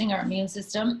of boosting our immune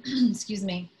system. Excuse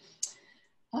me.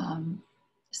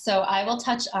 So I will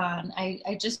touch on,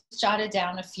 I just jotted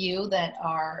down a few that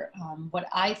are what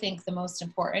I think the most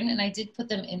important, and I did put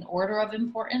them in order of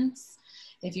importance.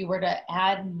 If you were to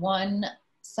add one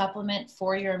supplement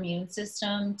for your immune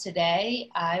system today,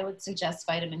 I would suggest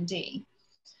vitamin D.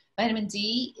 Vitamin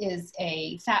D is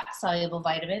a fat-soluble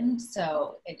vitamin,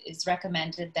 so it is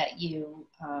recommended that you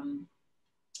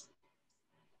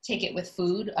take it with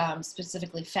food,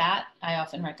 specifically fat. I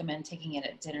often recommend taking it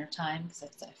at dinner time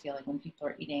because I feel like when people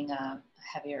are eating a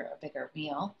heavier, a bigger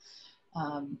meal.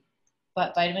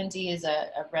 But vitamin D is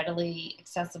a readily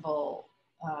accessible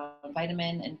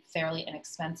vitamin and fairly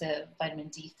inexpensive. Vitamin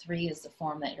D3 is the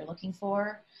form that you're looking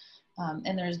for.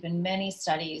 And there's been many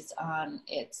studies on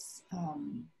its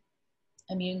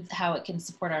how it can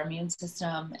support our immune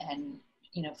system and,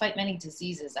 you know, fight many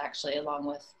diseases actually, along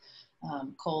with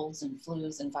colds and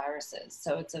flus and viruses.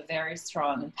 So it's a very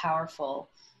strong and powerful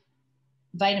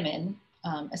vitamin,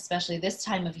 especially this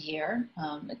time of year.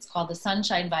 It's called the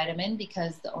sunshine vitamin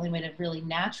because the only way to really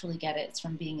naturally get it is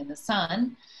from being in the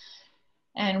sun.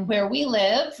 And where we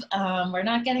live, we're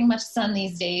not getting much sun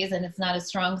these days, and it's not a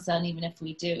strong sun even if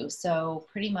we do. So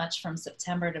pretty much from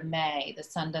September to May, the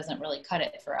sun doesn't really cut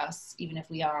it for us, even if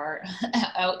we are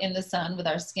out in the sun with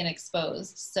our skin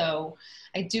exposed. So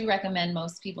I do recommend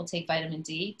most people take vitamin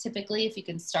D. Typically, if you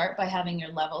can start by having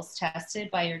your levels tested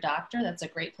by your doctor, that's a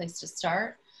great place to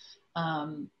start.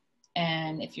 And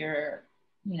if you're,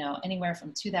 you know, anywhere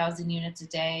from 2,000 units a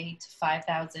day to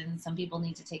 5,000. Some people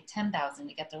need to take 10,000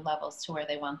 to get their levels to where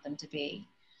they want them to be.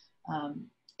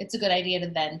 It's a good idea to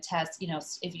then test, you know,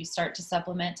 if you start to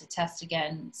supplement, to test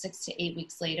again 6 to 8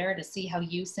 weeks later to see how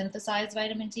you synthesize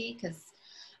vitamin D, because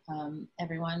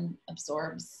everyone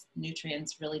absorbs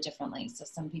nutrients really differently. So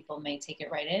some people may take it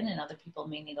right in and other people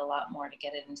may need a lot more to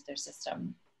get it into their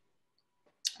system.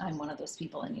 I'm one of those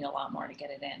people that need a lot more to get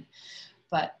it in.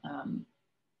 But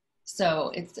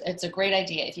so it's a great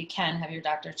idea if you can have your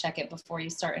doctor check it before you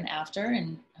start and after.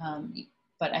 And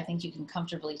but I think you can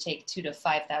comfortably take 2,000 to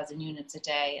 5,000 units a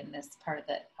day in this part of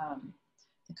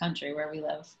the country where we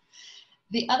live.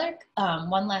 The other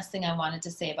one last thing I wanted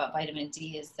to say about vitamin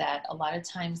D is that a lot of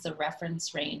times the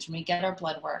reference range, when we get our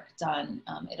blood work done,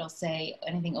 it'll say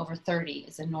anything over 30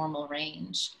 is a normal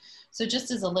range. So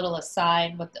just as a little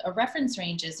aside, what a reference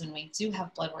range is when we do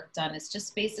have blood work done is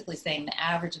just basically saying the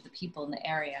average of the people in the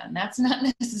area. And that's not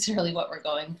necessarily what we're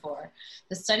going for.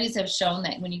 The studies have shown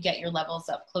that when you get your levels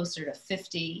up closer to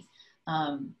 50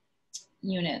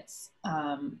 units,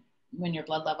 when your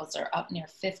blood levels are up near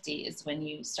 50 is when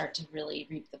you start to really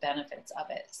reap the benefits of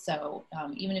it. So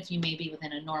even if you may be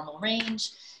within a normal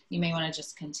range, you may want to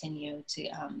just continue to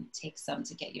take some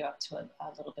to get you up to a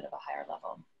little bit of a higher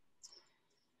level.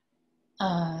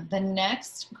 The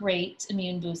next great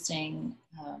immune boosting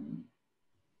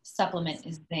supplement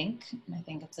is zinc. And I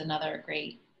think it's another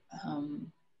great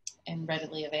and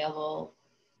readily available,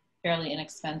 fairly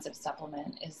inexpensive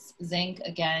supplement is zinc.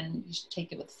 Again, you should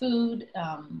take it with food.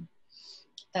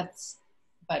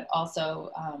 But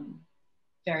also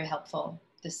very helpful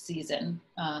this season,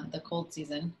 the cold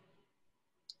season.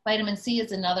 Vitamin C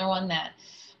is another one that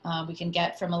we can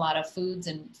get from a lot of foods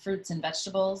and fruits and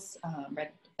vegetables. Red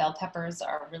bell peppers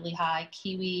are really high,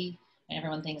 kiwi, and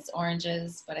everyone thinks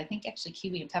oranges, but I think actually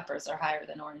kiwi and peppers are higher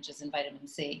than oranges in vitamin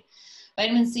C.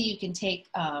 Vitamin C you can take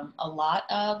a lot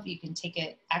of. You can take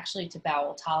it actually to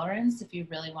bowel tolerance if you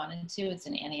really wanted to. It's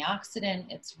an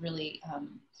antioxidant. It's really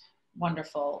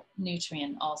wonderful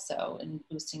nutrient also in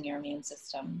boosting your immune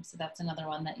system. So that's another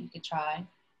one that you could try.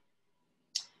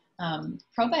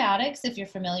 Probiotics, if you're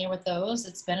familiar with those,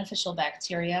 it's beneficial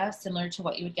bacteria, similar to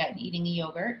what you would get in eating a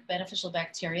yogurt, beneficial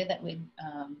bacteria that would,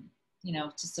 you know,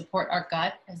 to support our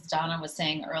gut, as Donna was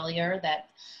saying earlier, that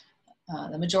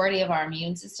the majority of our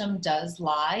immune system does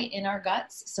lie in our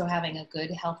guts. So having a good,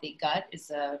 healthy gut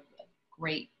is a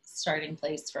great starting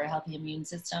place for a healthy immune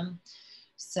system.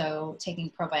 So taking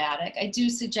probiotic, I do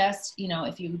suggest, you know,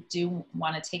 if you do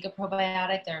want to take a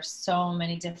probiotic, there are so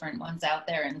many different ones out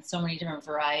there and so many different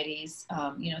varieties.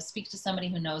 You know, speak to somebody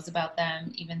who knows about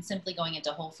them. Even simply going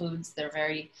into Whole Foods, they're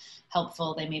very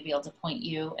helpful. They may be able to point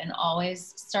you, and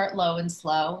always start low and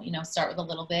slow, you know, start with a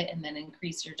little bit and then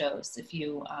increase your dose if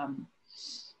you,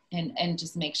 and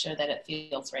just make sure that it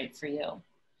feels right for you.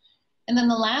 And then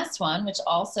the last one, which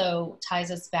also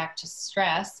ties us back to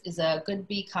stress, is a good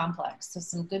B complex. So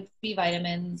some good B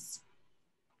vitamins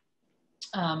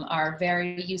are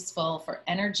very useful for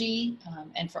energy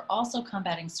and for also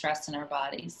combating stress in our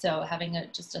bodies. So having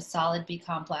just a solid B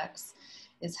complex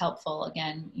is helpful.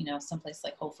 Again, you know, someplace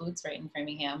like Whole Foods, right in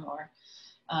Framingham, or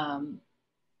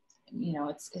you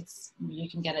know, you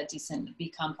can get a decent B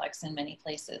complex in many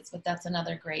places, but that's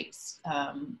another great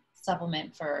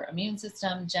supplement for immune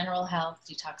system, general health,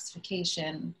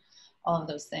 detoxification, all of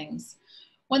those things.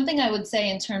 One thing I would say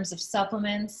in terms of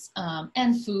supplements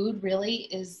and food really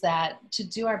is that to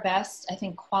do our best, I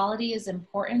think quality is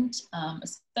important,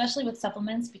 especially with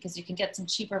supplements, because you can get some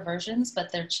cheaper versions,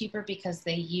 but they're cheaper because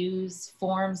they use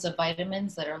forms of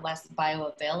vitamins that are less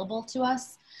bioavailable to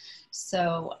us.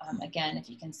 So again,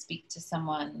 if you can speak to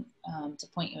someone to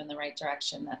point you in the right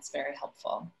direction, that's very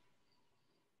helpful.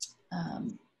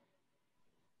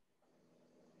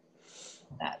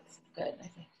 That's good. I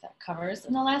think that covers.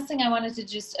 And the last thing I wanted to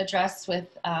just address with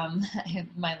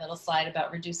my little slide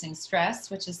about reducing stress,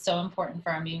 which is so important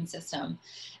for our immune system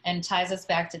and ties us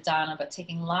back to Donna, but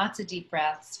taking lots of deep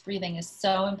breaths. Breathing is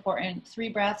so important. 3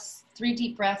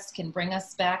 deep breaths can bring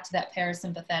us back to that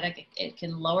parasympathetic. It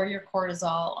can lower your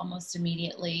cortisol almost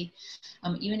immediately.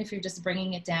 Even if you're just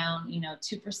bringing it down, you know,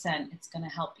 2%, it's going to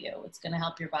help you. It's going to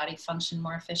help your body function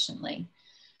more efficiently.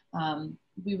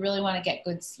 We really want to get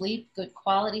good sleep, good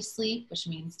quality sleep, which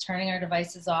means turning our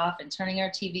devices off and turning our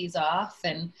TVs off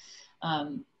and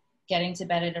getting to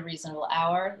bed at a reasonable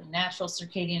hour. The natural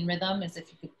circadian rhythm is if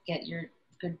you could get your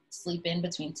good sleep in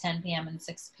between 10 p.m. and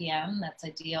 6 p.m. That's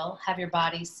ideal. Have your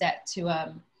body set to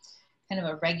kind of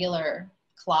a regular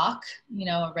clock, you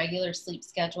know, a regular sleep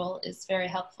schedule is very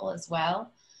helpful as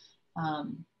well.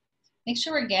 Make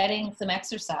sure we're getting some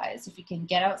exercise. If you can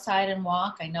get outside and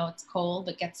walk, I know it's cold,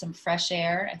 but get some fresh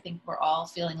air. I think we're all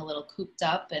feeling a little cooped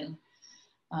up and,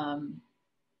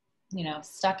 you know,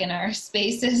 stuck in our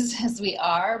spaces as we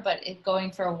are, but going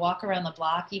for a walk around the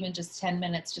block, even just 10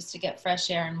 minutes just to get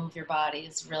fresh air and move your body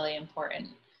is really important.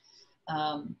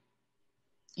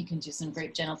 You can do some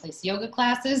great gentle place yoga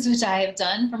classes, which I have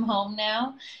done from home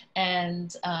now,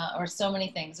 and or so many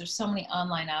things. There's so many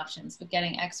online options, but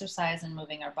getting exercise and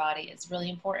moving our body is really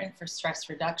important for stress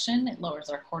reduction. It lowers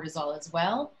our cortisol as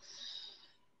well.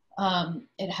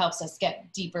 It helps us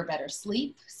get deeper, better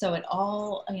sleep. So it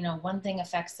all, you know, one thing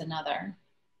affects another.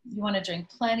 You want to drink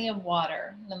plenty of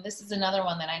water. And this is another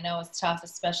one that I know is tough,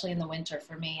 especially in the winter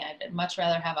for me. I'd much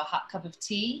rather have a hot cup of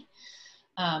tea.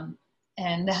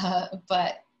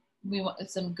 But we want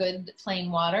some good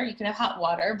plain water. You can have hot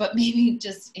water, but maybe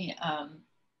just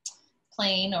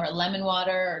plain or lemon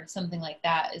water or something like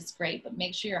that is great. But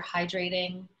make sure you're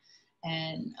hydrating,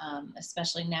 and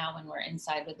especially now when we're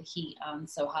inside with the heat on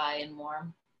so high and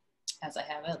warm, as I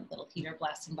have a little heater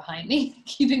blasting behind me,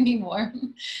 keeping me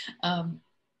warm.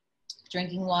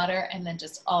 Drinking water, and then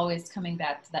just always coming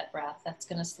back to that breath. That's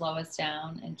going to slow us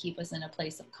down and keep us in a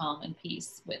place of calm and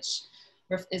peace, which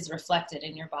is reflected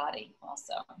in your body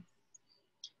also.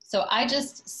 So I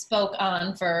just spoke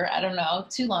on for, I don't know,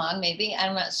 too long maybe,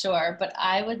 I'm not sure, but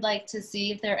I would like to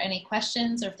see if there are any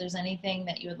questions or if there's anything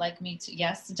that you would like me to,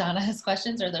 yes, Donna has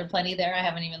questions, or there are plenty there, I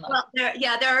haven't even looked. Well,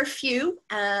 there are a few.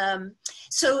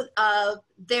 So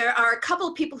there are a couple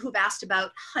of people who've asked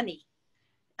about honey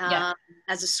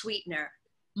as a sweetener.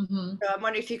 Mm-hmm. So I'm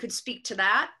wondering if you could speak to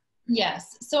that.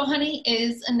 Yes. So honey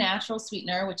is a natural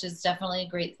sweetener, which is definitely a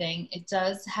great thing. It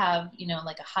does have, you know,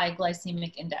 like a high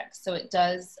glycemic index. So it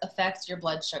does affect your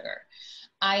blood sugar.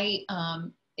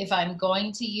 If I'm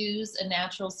going to use a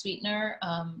natural sweetener,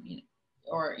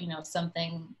 or, you know,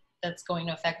 something that's going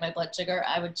to affect my blood sugar,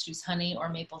 I would choose honey or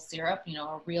maple syrup, you know,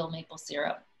 a real maple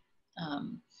syrup.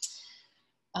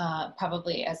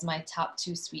 Probably as my top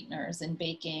 2 sweeteners in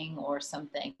baking or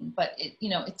something, but it, you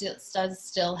know, it does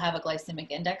still have a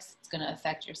glycemic index. It's going to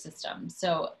affect your system.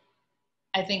 So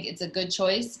I think it's a good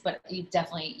choice, but you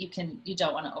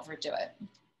don't want to overdo it.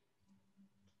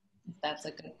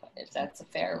 If that's a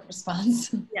fair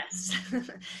response. Yes.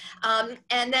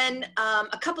 And then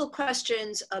a couple of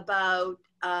questions about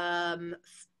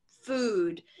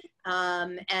food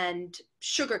and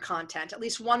sugar content. At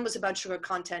least one was about sugar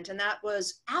content, and that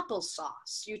was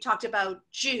applesauce. You talked about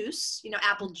juice, you know,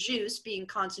 apple juice being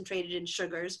concentrated in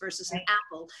sugars versus an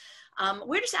apple.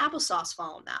 Where does applesauce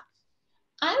fall in that?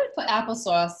 I would put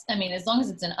applesauce, I mean, as long as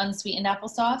it's an unsweetened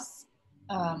applesauce,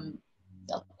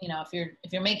 you know,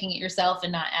 if you're making it yourself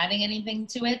and not adding anything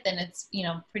to it, then it's, you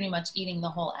know, pretty much eating the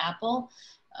whole apple.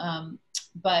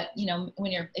 But you know,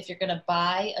 if you're going to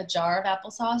buy a jar of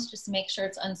applesauce, just make sure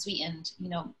it's unsweetened, you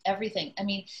know, everything. I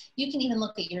mean, you can even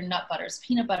look at your nut butters,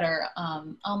 peanut butter,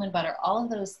 almond butter, all of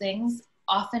those things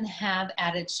often have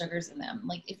added sugars in them.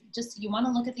 Like if you want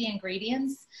to look at the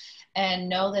ingredients and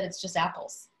know that it's just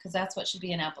apples, because that's what should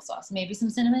be in applesauce. Maybe some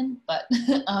cinnamon, but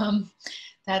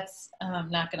that's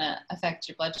not going to affect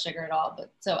your blood sugar at all.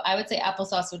 But so I would say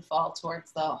applesauce would fall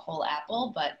towards the whole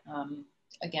apple, but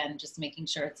again, just making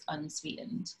sure it's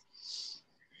unsweetened.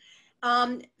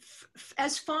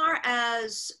 As far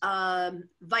as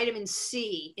vitamin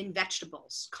C in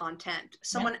vegetables content,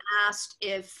 someone asked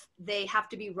if they have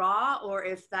to be raw or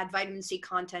if that vitamin C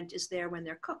content is there when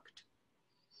they're cooked.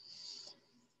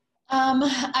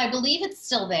 I believe it's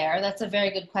still there. That's a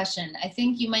very good question. I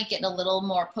think you might get a little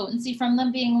more potency from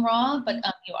them being raw, but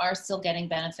you are still getting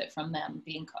benefit from them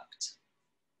being cooked.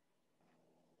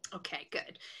 Okay,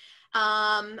 good.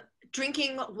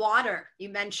 Drinking water, you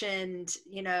mentioned,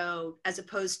 you know, as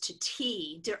opposed to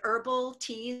tea. Do herbal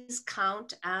teas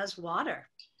count as water?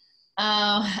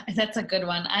 That's a good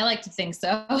one. I like to think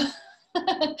so,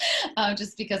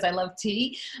 just because I love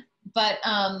tea. But,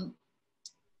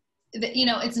 you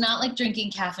know, it's not like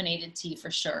drinking caffeinated tea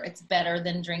for sure. It's better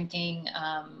than drinking,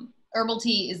 herbal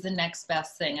tea is the next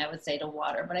best thing, I would say, to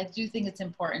water. But I do think it's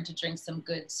important to drink some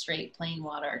good, straight, plain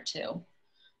water too.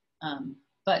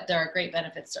 But there are great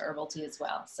benefits to herbal tea as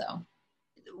well. So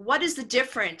what is the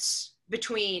difference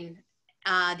between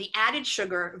the added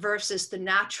sugar versus the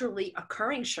naturally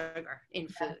occurring sugar in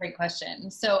food? That's a great question.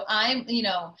 So I'm, you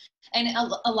know, and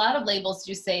a lot of labels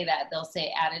do say that. They'll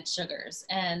say added sugars.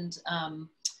 And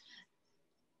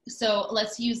so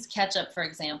let's use ketchup, for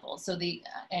example. So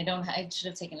I should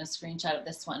have taken a screenshot of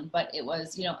this one, but it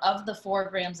was, you know, of the 4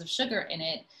 grams of sugar in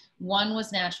it, 1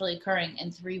 was naturally occurring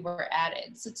and 3 were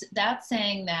added. So that's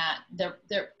saying that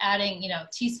they're adding, you know,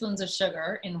 teaspoons of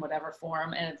sugar in whatever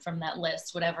form and from that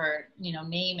list, whatever, you know,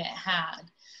 name it had.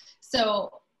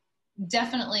 So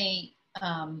definitely,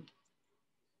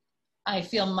 I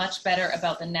feel much better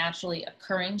about the naturally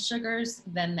occurring sugars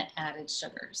than the added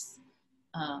sugars.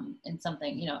 In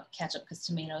something, you know, ketchup, because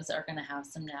tomatoes are going to have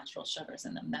some natural sugars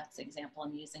in them. That's the example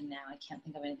I'm using now. I can't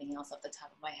think of anything else off the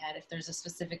top of my head. If there's a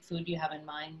specific food you have in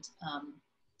mind,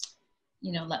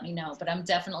 you know, let me know. But I'm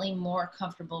definitely more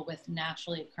comfortable with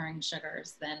naturally occurring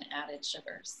sugars than added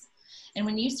sugars. And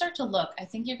when you start to look, I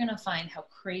think you're going to find how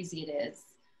crazy it is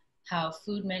how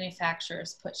food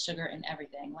manufacturers put sugar in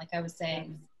everything. Like I was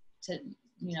saying, to,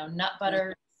 you know, nut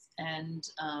butters and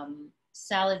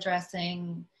salad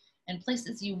dressing, and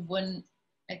places you wouldn't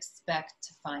expect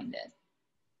to find it.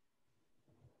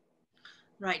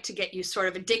 Right, to get you sort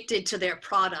of addicted to their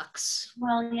products.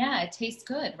 Well, yeah, it tastes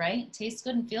good, right? It tastes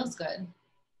good and feels good.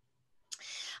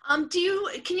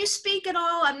 Can you speak at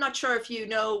all? I'm not sure if you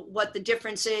know what the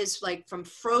difference is, like from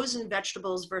frozen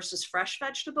vegetables versus fresh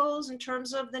vegetables in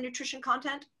terms of the nutrition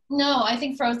content? No, I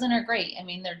think frozen are great. I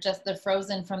mean, they're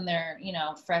frozen from their, you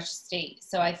know, fresh state.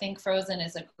 So I think frozen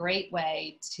is a great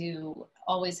way to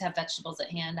always have vegetables at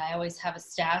hand. I always have a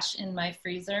stash in my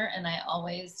freezer, and I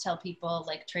always tell people,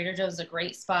 like, Trader Joe's is a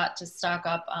great spot to stock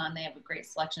up on. They have a great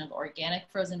selection of organic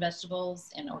frozen vegetables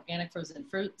and organic frozen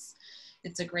fruits.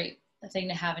 It's a great thing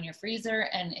to have in your freezer.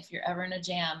 And if you're ever in a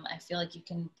jam, I feel like you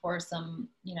can pour some,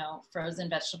 you know, frozen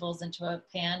vegetables into a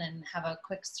pan and have a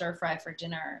quick stir fry for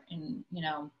dinner in, you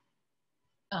know,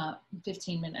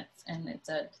 15 minutes, and it's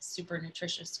a super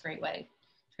nutritious, great way.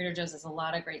 Trader Joe's has a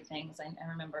lot of great things. I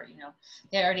remember, you know,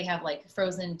 they already have like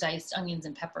frozen diced onions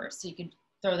and peppers, so you could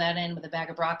throw that in with a bag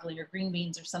of broccoli or green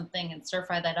beans or something and stir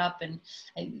fry that up, and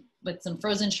with some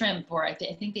frozen shrimp, or I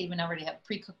think they even already have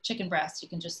pre-cooked chicken breast. You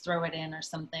can just throw it in or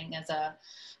something as a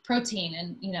protein,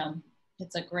 and you know,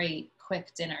 it's a great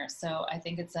quick dinner. So I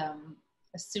think it's a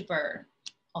super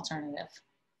alternative.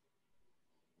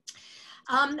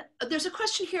 There's a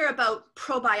question here about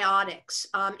probiotics.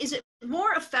 Is it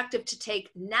more effective to take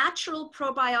natural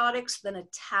probiotics than a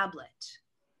tablet?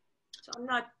 So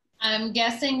I'm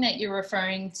guessing that you're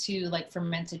referring to like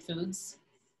fermented foods.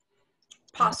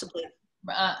 Possibly.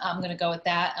 I'm going to go with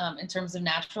that. In terms of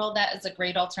natural, that is a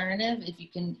great alternative. If you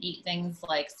can eat things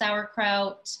like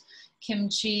sauerkraut,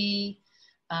 kimchi,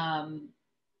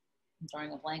 I'm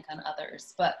drawing a blank on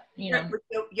others, but you know,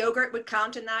 Yogurt would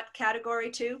count in that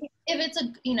category too. If it's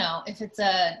a, you know, if it's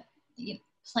a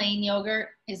plain yogurt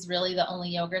is really the only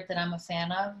yogurt that I'm a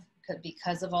fan of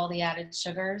because of all the added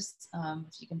sugars.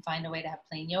 If you can find a way to have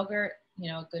plain yogurt,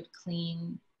 you know, a good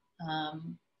clean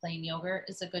plain yogurt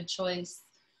is a good choice.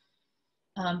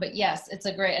 But yes, it's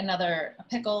a great,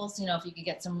 pickles, you know, if you could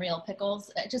get some real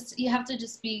pickles, you have to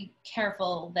just be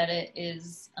careful that it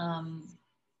is,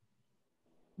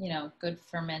 you know, good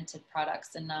fermented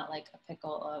products and not like a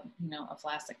pickle, you know, a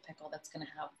plastic pickle that's going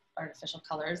to have artificial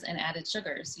colors and added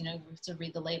sugars. You know, you have to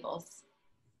read the labels.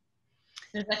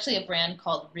 There's actually a brand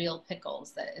called Real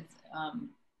Pickles that is,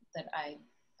 that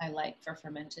I like for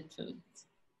fermented foods.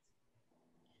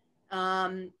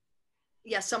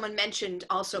 Yeah, someone mentioned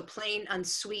also plain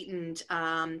unsweetened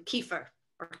kefir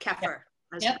or kefir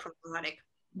as a probiotic.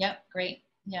 Yep, great.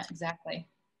 Yeah, exactly.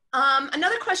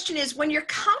 Another question is, when you're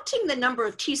counting the number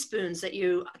of teaspoons that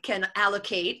you can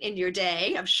allocate in your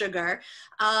day of sugar,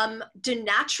 do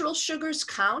natural sugars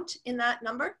count in that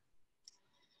number?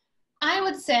 I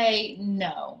would say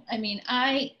no. I mean,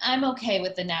 I'm okay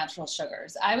with the natural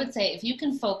sugars. I would say if you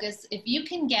can focus, if you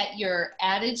can get your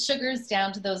added sugars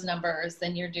down to those numbers,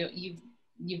 then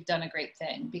you've done a great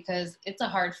thing, because it's a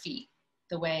hard feat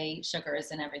the way sugar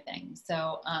is and everything.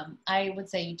 So I would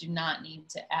say you do not need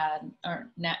to add or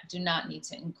do not need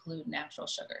to include natural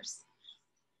sugars.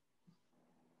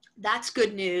 That's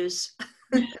good news.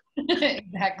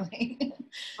 Exactly.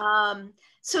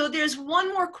 So there's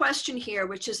one more question here,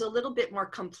 which is a little bit more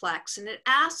complex, and it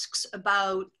asks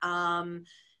about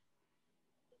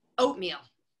oatmeal.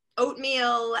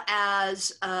 Oatmeal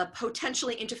as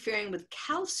potentially interfering with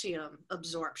calcium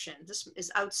absorption. This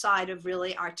is outside of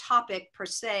really our topic per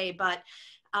se, but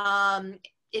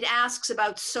it asks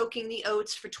about soaking the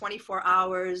oats for 24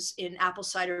 hours in apple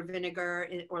cider vinegar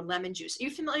or lemon juice. Are you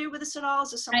familiar with this at all?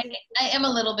 Is this something? I am a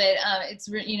little bit. It's,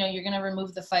 you know, you're going to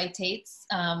remove the phytates,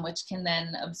 which can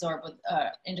then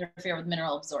interfere with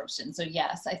mineral absorption. So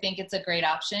yes, I think it's a great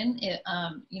option. You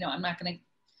know, I'm not going to,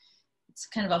 it's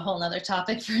kind of a whole nother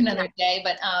topic for another day,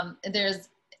 but there's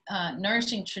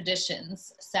Nourishing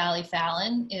Traditions. Sally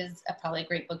Fallon is probably a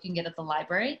great book you can get at the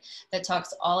library that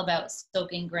talks all about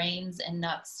soaking grains and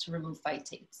nuts to remove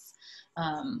phytates.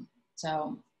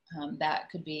 That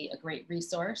could be a great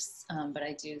resource, but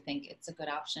I do think it's a good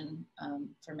option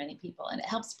for many people. And it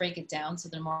helps break it down so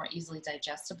they're more easily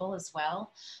digestible as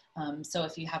well. So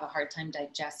if you have a hard time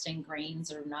digesting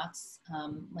grains or nuts,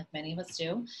 like many of us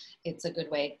do, it's a good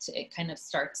way to, it kind of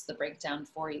starts the breakdown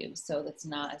for you so that's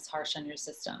not as harsh on your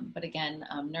system. But again,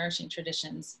 Nourishing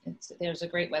Traditions, there's a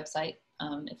great website.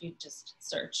 If you just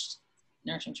searched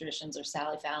Nourishing Traditions or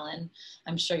Sally Fallon,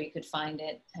 I'm sure you could find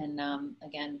it. And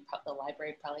again, the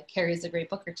library probably carries a great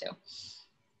book or two.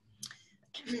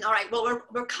 All right, well,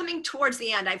 we're coming towards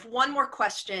the end. I have one more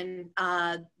question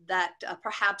that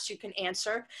perhaps you can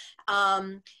answer,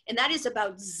 and that is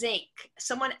about zinc.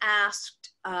 Someone asked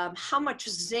how much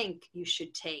zinc you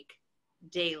should take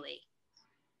daily.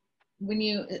 When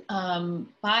you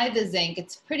buy the zinc,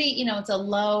 it's pretty, you know, it's a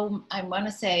low, I want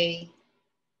to say,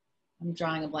 I'm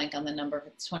drawing a blank on the number, if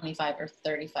it's 25 or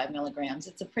 35 milligrams.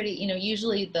 It's a pretty, you know,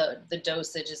 usually the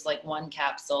dosage is like one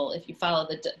capsule. If you follow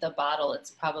the bottle,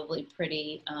 it's probably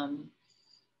pretty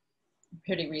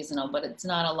reasonable, but it's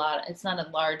not a lot. It's not a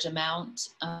large amount.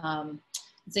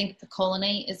 Zinc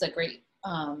picolinate is a great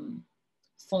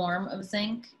form of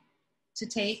zinc to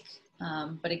take.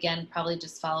 But again, probably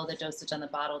just follow the dosage on the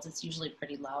bottles. It's usually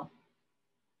pretty low.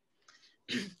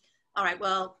 All right,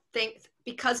 well,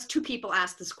 because two people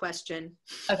asked this question.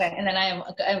 Okay, and then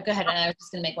go ahead, and I was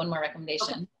just gonna make one more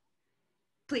recommendation. Okay.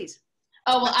 Please.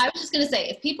 Oh, well, I was just going to say,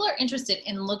 if people are interested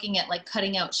in looking at like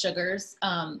cutting out sugars,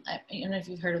 I don't know if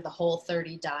you've heard of the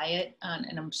Whole30 diet,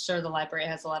 and I'm sure the library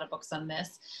has a lot of books on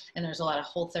this, and there's a lot of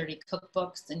Whole30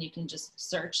 cookbooks, and you can just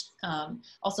search.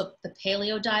 Also, the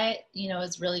paleo diet, you know,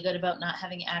 is really good about not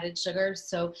having added sugars.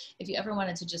 So if you ever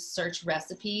wanted to just search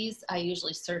recipes, I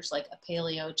usually search like a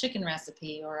paleo chicken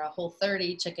recipe or a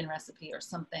Whole30 chicken recipe or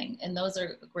something, and those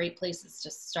are great places to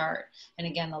start. And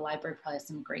again, the library probably has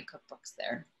some great cookbooks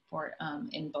there for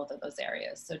in both of those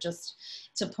areas. So just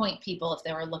to point people, if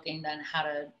they were looking then how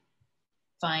to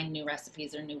find new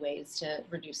recipes or new ways to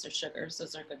reduce their sugars,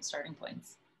 those are good starting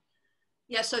points.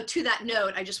 Yeah, so to that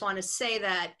note, I just want to say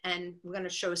that, and we're going to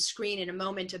show a screen in a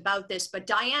moment about this, but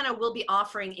Diana will be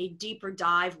offering a deeper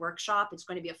dive workshop. It's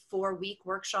going to be a 4-week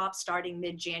workshop starting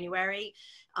mid-January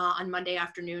on Monday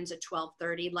afternoons at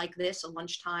 12:30, like this, a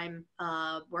lunchtime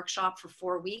workshop for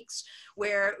 4 weeks,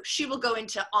 where she will go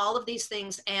into all of these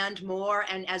things and more,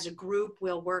 and as a group,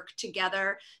 we'll work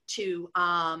together to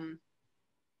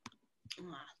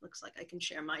looks like I can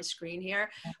share my screen here,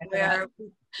 where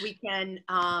we can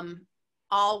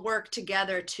all work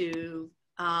together to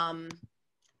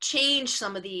change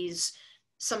some of these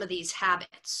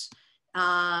habits.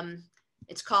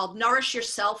 It's called Nourish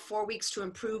Yourself, 4 Weeks to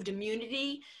Improved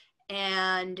Immunity.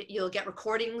 And you'll get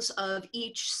recordings of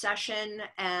each session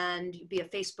and be a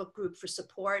Facebook group for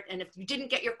support. And if you didn't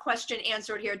get your question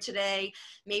answered here today,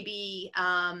 maybe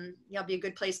it'll be a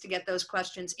good place to get those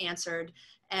questions answered.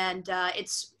 And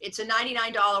it's a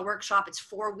 $99 workshop. It's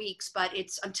 4 weeks, but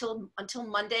it's until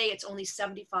Monday, it's only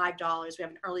 $75. We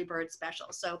have an early bird special.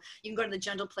 So you can go to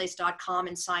thegentleplace.com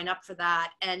and sign up for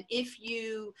that. And if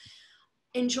you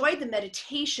enjoyed the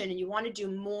meditation and you want to do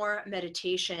more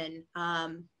meditation,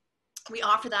 we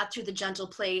offer that through the Gentle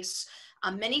Place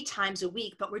many times a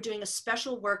week, but we're doing a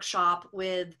special workshop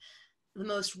with the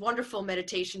most wonderful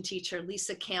meditation teacher,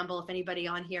 Lisa Campbell. If anybody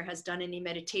on here has done any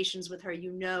meditations with her,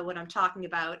 you know what I'm talking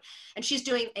about. And she's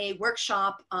doing a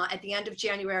workshop at the end of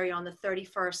January on the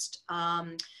 31st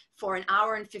for an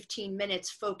hour and 15 minutes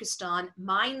focused on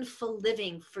mindful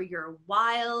living for your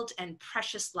wild and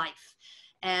precious life.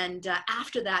 And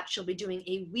after that, she'll be doing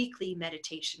a weekly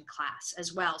meditation class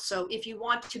as well. So if you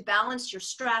want to balance your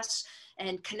stress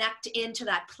and connect into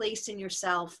that place in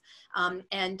yourself,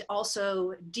 and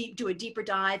also do a deeper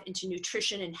dive into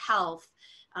nutrition and health,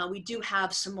 we do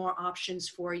have some more options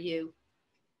for you.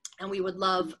 And we would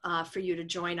love for you to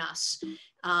join us.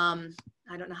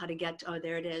 I don't know how to get, oh,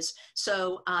 there it is.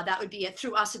 So that would be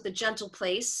through us at the Gentle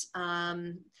Place.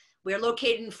 We're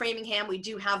located in Framingham. We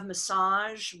do have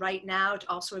massage right now,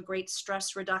 also a great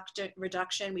stress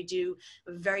reduction. We do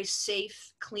a very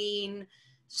safe, clean,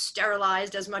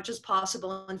 sterilized as much as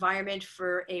possible environment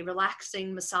for a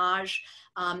relaxing massage.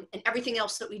 And everything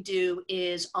else that we do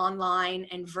is online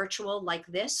and virtual like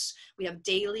this. We have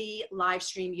daily live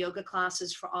stream yoga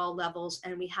classes for all levels,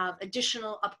 and we have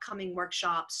additional upcoming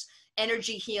workshops,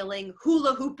 energy healing,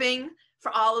 hula hooping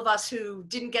for all of us who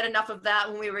didn't get enough of that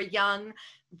when we were young.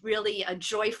 Really a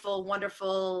joyful,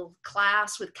 wonderful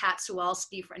class with Kat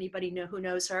Suwalski for anybody who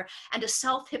knows her, and a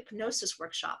self-hypnosis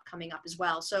workshop coming up as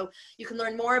well. So you can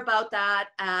learn more about that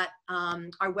at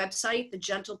our website,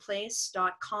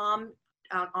 thegentleplace.com,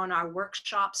 on our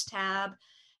workshops tab.